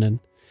for granted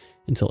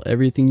until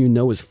everything you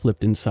know is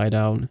flipped inside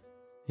out,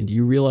 and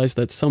you realize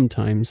that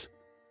sometimes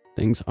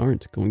things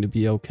aren't going to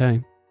be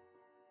okay.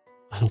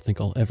 I don't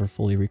think I'll ever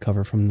fully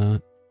recover from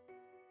that.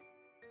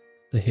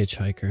 The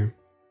Hitchhiker.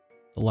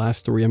 The last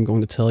story I'm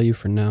going to tell you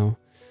for now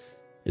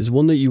is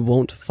one that you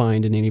won't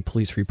find in any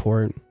police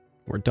report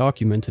or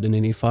documented in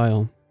any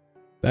file.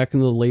 Back in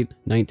the late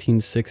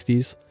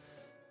 1960s,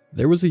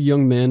 there was a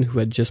young man who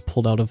had just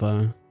pulled out of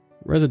a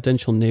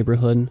residential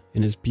neighborhood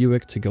in his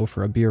Buick to go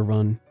for a beer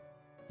run.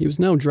 He was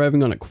now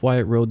driving on a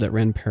quiet road that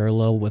ran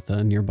parallel with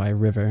a nearby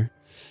river.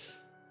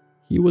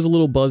 He was a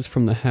little buzzed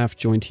from the half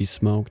joint he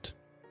smoked,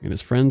 and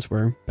his friends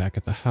were back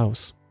at the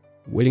house,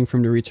 waiting for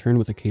him to return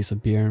with a case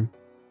of beer.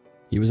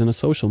 He was in a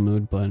social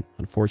mood, but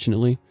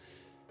unfortunately,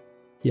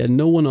 he had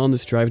no one on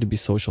this drive to be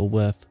social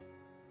with,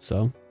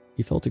 so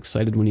he felt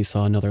excited when he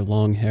saw another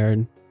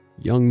long-haired,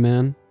 young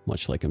man,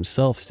 much like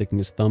himself, sticking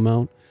his thumb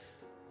out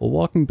while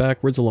walking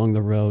backwards along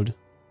the road.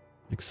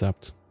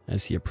 Except,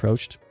 as he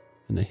approached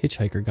and the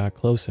hitchhiker got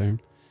closer,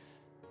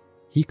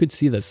 he could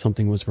see that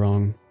something was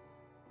wrong.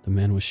 The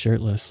man was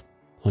shirtless,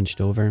 hunched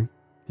over,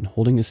 and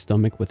holding his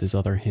stomach with his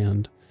other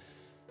hand.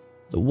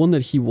 The one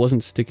that he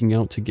wasn't sticking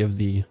out to give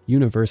the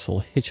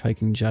universal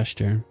hitchhiking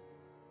gesture.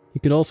 You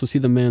could also see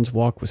the man's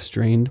walk was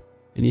strained,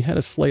 and he had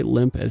a slight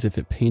limp as if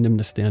it pained him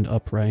to stand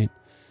upright.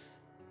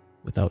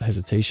 Without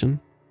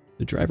hesitation,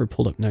 the driver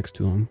pulled up next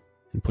to him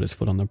and put his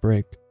foot on the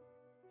brake.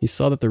 He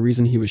saw that the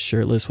reason he was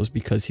shirtless was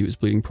because he was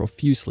bleeding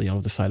profusely out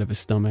of the side of his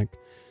stomach,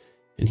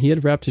 and he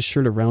had wrapped his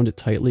shirt around it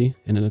tightly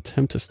in an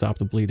attempt to stop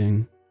the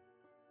bleeding.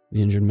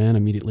 The injured man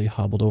immediately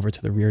hobbled over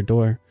to the rear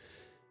door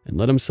and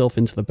let himself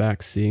into the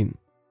back seat.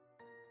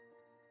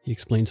 He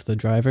explained to the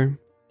driver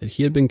that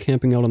he had been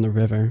camping out on the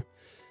river,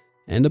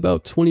 and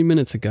about 20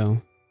 minutes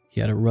ago,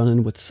 he had a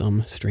run-in with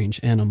some strange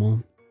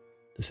animal.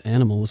 This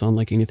animal was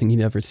unlike anything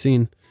he'd ever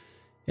seen.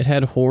 It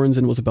had horns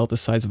and was about the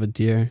size of a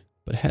deer,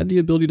 but had the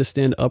ability to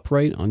stand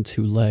upright on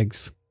 2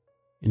 legs.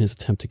 In his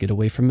attempt to get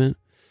away from it,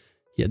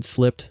 he had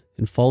slipped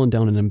and fallen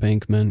down an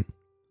embankment,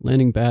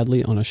 landing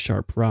badly on a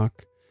sharp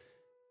rock.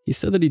 He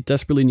said that he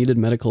desperately needed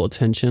medical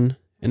attention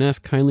and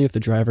asked kindly if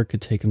the driver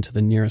could take him to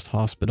the nearest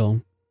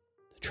hospital.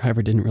 The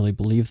driver didn't really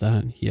believe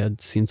that he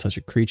had seen such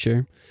a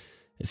creature,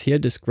 as he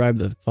had described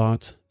the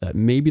thought that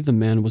maybe the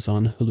man was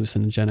on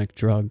hallucinogenic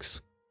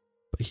drugs.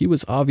 But he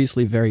was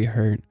obviously very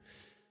hurt,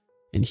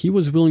 and he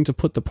was willing to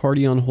put the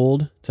party on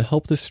hold to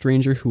help this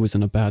stranger who was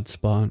in a bad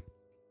spot.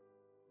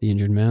 The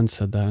injured man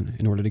said that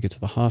in order to get to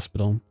the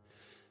hospital,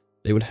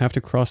 they would have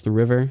to cross the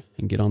river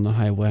and get on the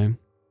highway.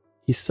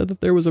 He said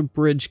that there was a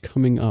bridge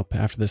coming up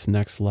after this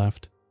next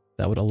left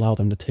that would allow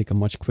them to take a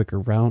much quicker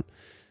route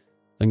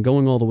than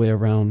going all the way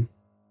around.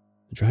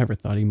 The driver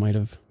thought he might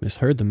have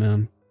misheard the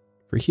man,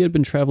 for he had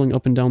been traveling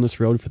up and down this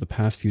road for the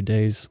past few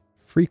days,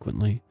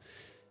 frequently,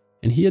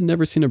 and he had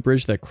never seen a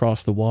bridge that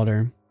crossed the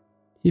water.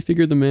 He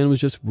figured the man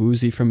was just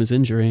woozy from his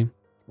injury,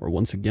 or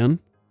once again,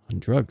 on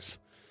drugs,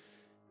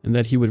 and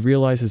that he would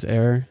realize his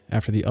error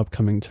after the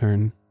upcoming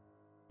turn.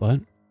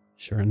 But,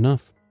 sure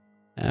enough,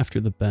 after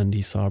the bend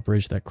he saw a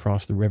bridge that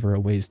crossed the river a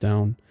ways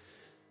down.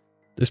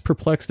 This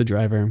perplexed the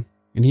driver,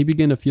 and he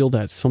began to feel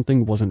that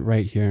something wasn't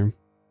right here.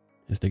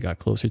 As they got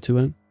closer to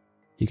it,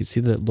 he could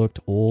see that it looked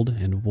old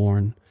and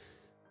worn,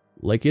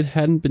 like it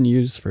hadn't been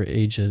used for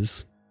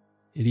ages.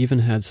 It even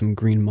had some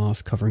green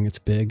moss covering its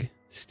big,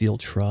 steel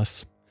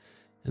truss,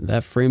 and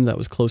that frame that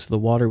was close to the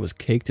water was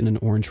caked in an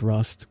orange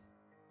rust.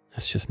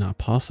 That's just not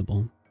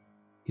possible,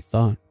 he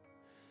thought.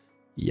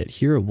 Yet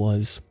here it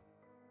was.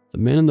 The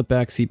man in the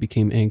back seat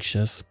became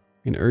anxious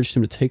and urged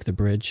him to take the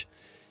bridge.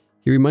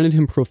 He reminded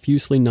him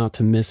profusely not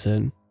to miss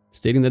it,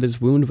 stating that his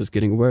wound was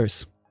getting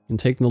worse, and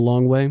taking the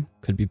long way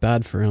could be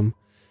bad for him.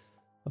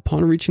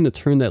 Upon reaching the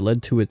turn that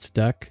led to its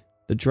deck,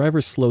 the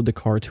driver slowed the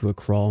car to a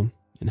crawl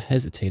and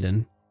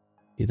hesitated.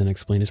 He then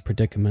explained his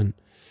predicament,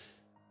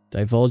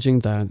 divulging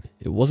that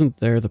it wasn't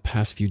there the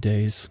past few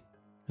days,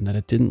 and that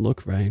it didn't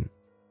look right.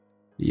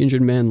 The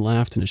injured man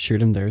laughed and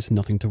assured him there's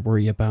nothing to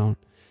worry about.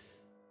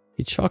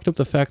 He chalked up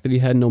the fact that he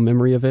had no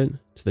memory of it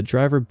to the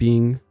driver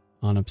being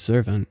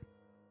unobservant.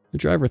 The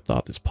driver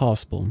thought this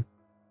possible,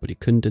 but he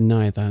couldn't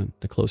deny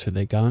that the closer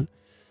they got,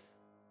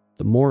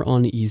 the more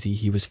uneasy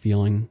he was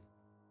feeling.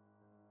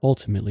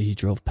 Ultimately, he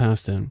drove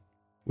past it,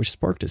 which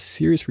sparked a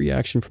serious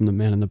reaction from the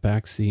man in the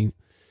back seat.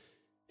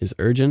 His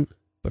urgent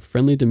but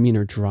friendly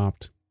demeanor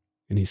dropped,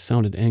 and he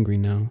sounded angry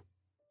now.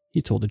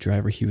 He told the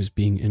driver he was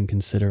being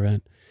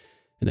inconsiderate,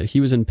 and that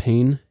he was in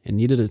pain and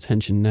needed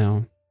attention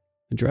now.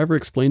 The driver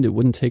explained it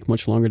wouldn't take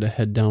much longer to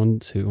head down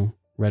to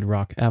Red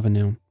Rock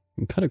Avenue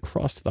and cut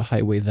across to the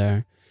highway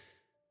there.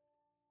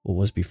 What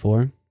was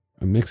before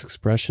a mixed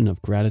expression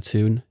of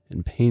gratitude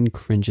and pain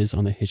cringes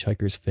on the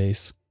hitchhiker's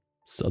face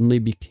suddenly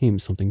became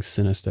something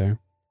sinister.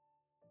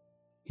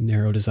 He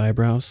narrowed his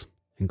eyebrows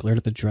and glared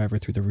at the driver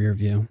through the rear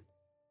view.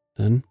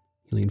 Then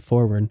he leaned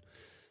forward,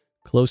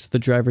 close to the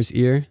driver's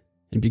ear,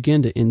 and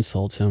began to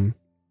insult him.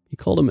 He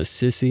called him a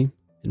sissy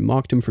and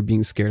mocked him for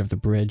being scared of the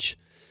bridge.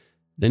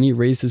 Then he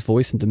raised his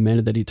voice and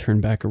demanded that he turn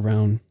back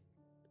around.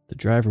 The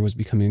driver was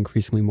becoming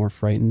increasingly more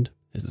frightened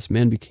as this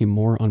man became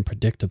more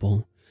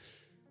unpredictable.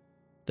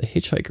 The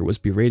hitchhiker was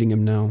berating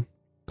him now,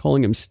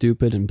 calling him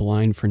stupid and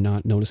blind for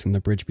not noticing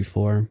the bridge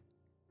before.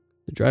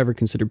 The driver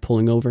considered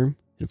pulling over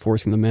and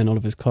forcing the man out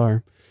of his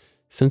car,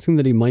 sensing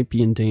that he might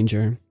be in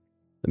danger.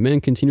 The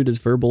man continued his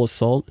verbal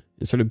assault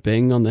and started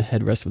banging on the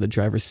headrest of the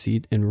driver's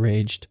seat,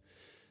 enraged.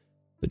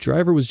 The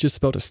driver was just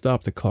about to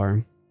stop the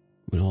car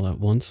when all at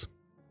once,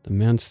 the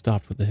man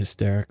stopped with the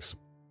hysterics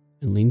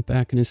and leaned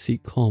back in his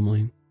seat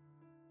calmly.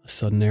 A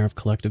sudden air of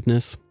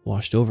collectiveness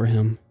washed over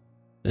him.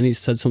 Then he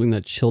said something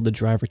that chilled the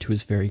driver to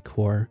his very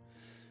core.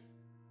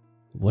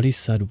 What he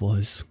said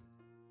was,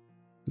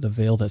 "The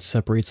veil that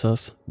separates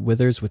us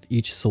withers with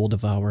each soul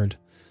devoured.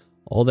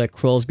 All that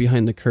crawls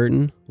behind the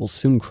curtain will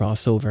soon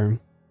cross over,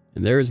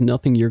 and there is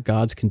nothing your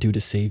gods can do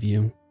to save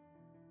you."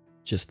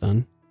 Just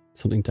then,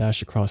 something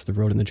dashed across the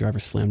road and the driver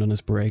slammed on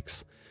his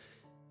brakes.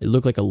 It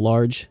looked like a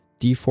large,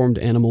 deformed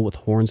animal with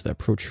horns that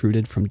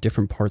protruded from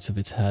different parts of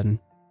its head.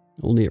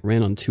 Only it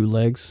ran on two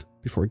legs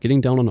before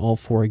getting down on all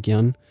four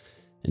again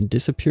and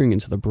disappearing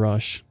into the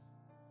brush.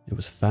 It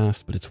was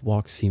fast, but its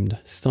walk seemed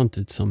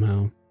stunted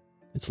somehow.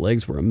 Its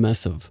legs were a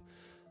mess of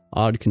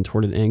odd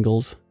contorted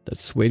angles that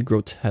swayed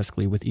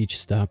grotesquely with each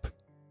step.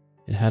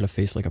 It had a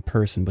face like a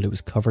person, but it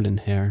was covered in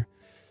hair.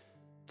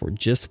 For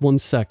just 1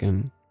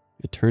 second,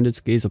 it turned its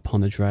gaze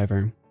upon the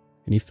driver,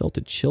 and he felt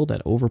a chill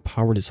that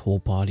overpowered his whole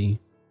body.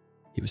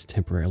 He was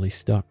temporarily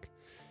stuck.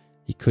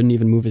 He couldn't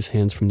even move his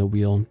hands from the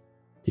wheel.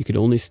 He could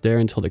only stare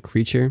until the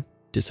creature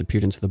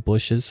disappeared into the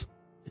bushes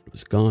and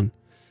was gone.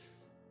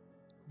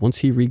 Once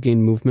he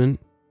regained movement,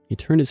 he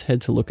turned his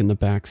head to look in the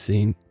back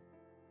seat.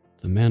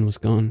 The man was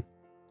gone,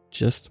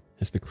 just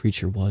as the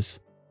creature was.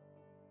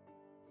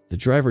 The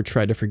driver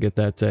tried to forget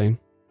that day,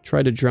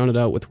 tried to drown it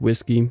out with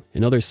whiskey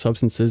and other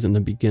substances in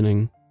the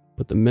beginning,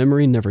 but the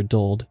memory never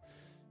dulled.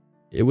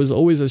 It was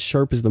always as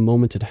sharp as the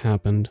moment it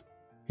happened,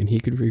 and he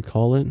could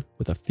recall it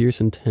with a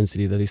fierce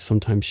intensity that he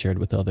sometimes shared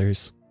with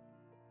others.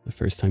 The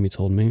first time he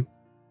told me,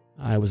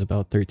 I was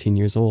about 13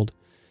 years old,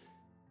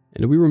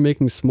 and we were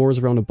making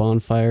s'mores around a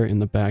bonfire in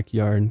the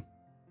backyard.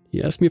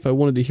 He asked me if I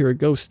wanted to hear a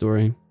ghost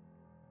story.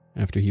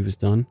 After he was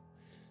done,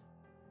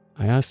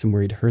 I asked him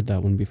where he'd heard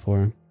that one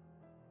before.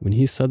 When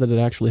he said that it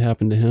actually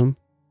happened to him,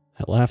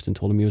 I laughed and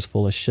told him he was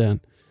full of shit,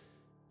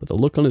 but the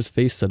look on his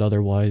face said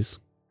otherwise.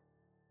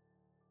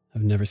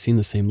 I've never seen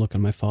the same look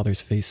on my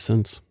father's face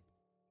since,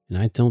 and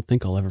I don't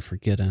think I'll ever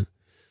forget it.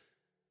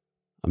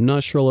 I'm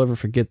not sure I'll ever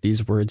forget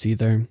these words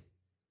either,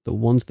 the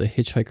ones the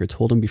hitchhiker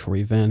told him before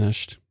he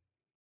vanished.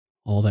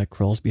 All that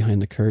crawls behind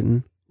the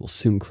curtain will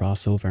soon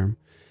cross over,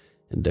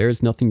 and there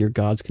is nothing your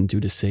gods can do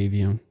to save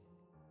you.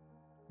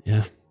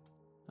 Yeah,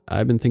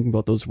 I've been thinking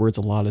about those words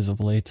a lot as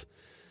of late.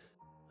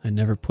 I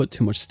never put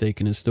too much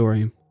stake in his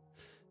story.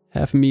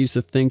 Half of me used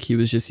to think he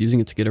was just using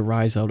it to get a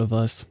rise out of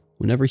us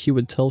whenever he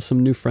would tell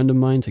some new friend of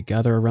mine to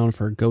gather around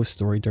for a ghost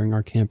story during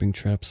our camping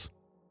trips.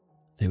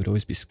 They would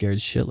always be scared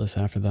shitless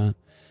after that,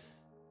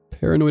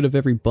 paranoid of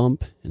every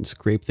bump and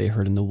scrape they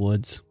heard in the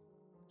woods.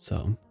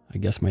 So I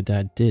guess my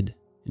dad did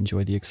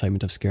enjoy the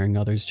excitement of scaring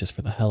others just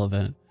for the hell of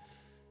it.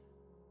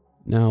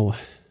 Now,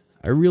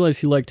 I realize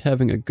he liked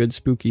having a good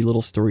spooky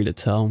little story to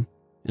tell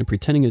and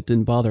pretending it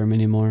didn't bother him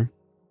anymore,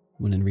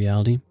 when in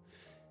reality,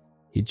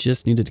 he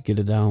just needed to get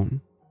it out.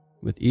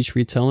 With each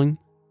retelling,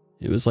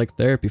 it was like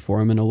therapy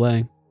for him in a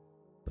way.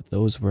 But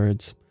those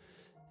words,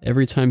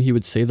 every time he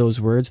would say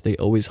those words, they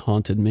always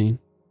haunted me.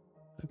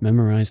 I've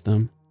memorized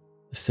them,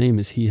 the same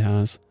as he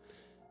has,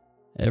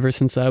 ever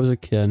since I was a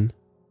kid,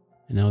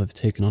 and now they've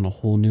taken on a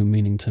whole new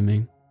meaning to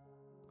me.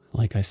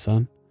 Like I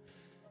said,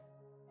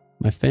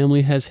 my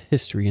family has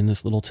history in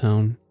this little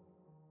town,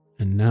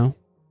 and now,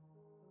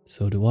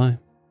 so do I.